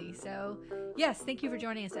crazy. So, yes, thank you for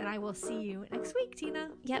joining us, and I will see you next week, Tina.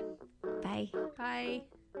 Yep. Bye. Bye.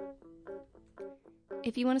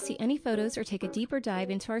 If you want to see any photos or take a deeper dive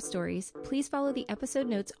into our stories, please follow the episode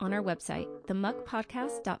notes on our website,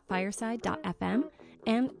 themuckpodcast.fireside.fm,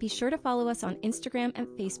 and be sure to follow us on Instagram and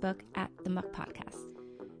Facebook at The Muck Podcast.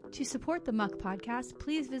 To support the Muck Podcast,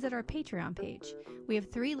 please visit our Patreon page. We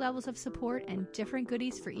have 3 levels of support and different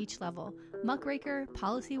goodies for each level: Muckraker,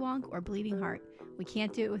 Policy Wonk, or Bleeding Heart. We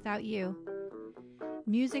can't do it without you.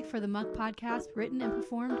 Music for the Muck Podcast written and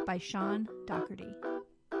performed by Sean Doherty.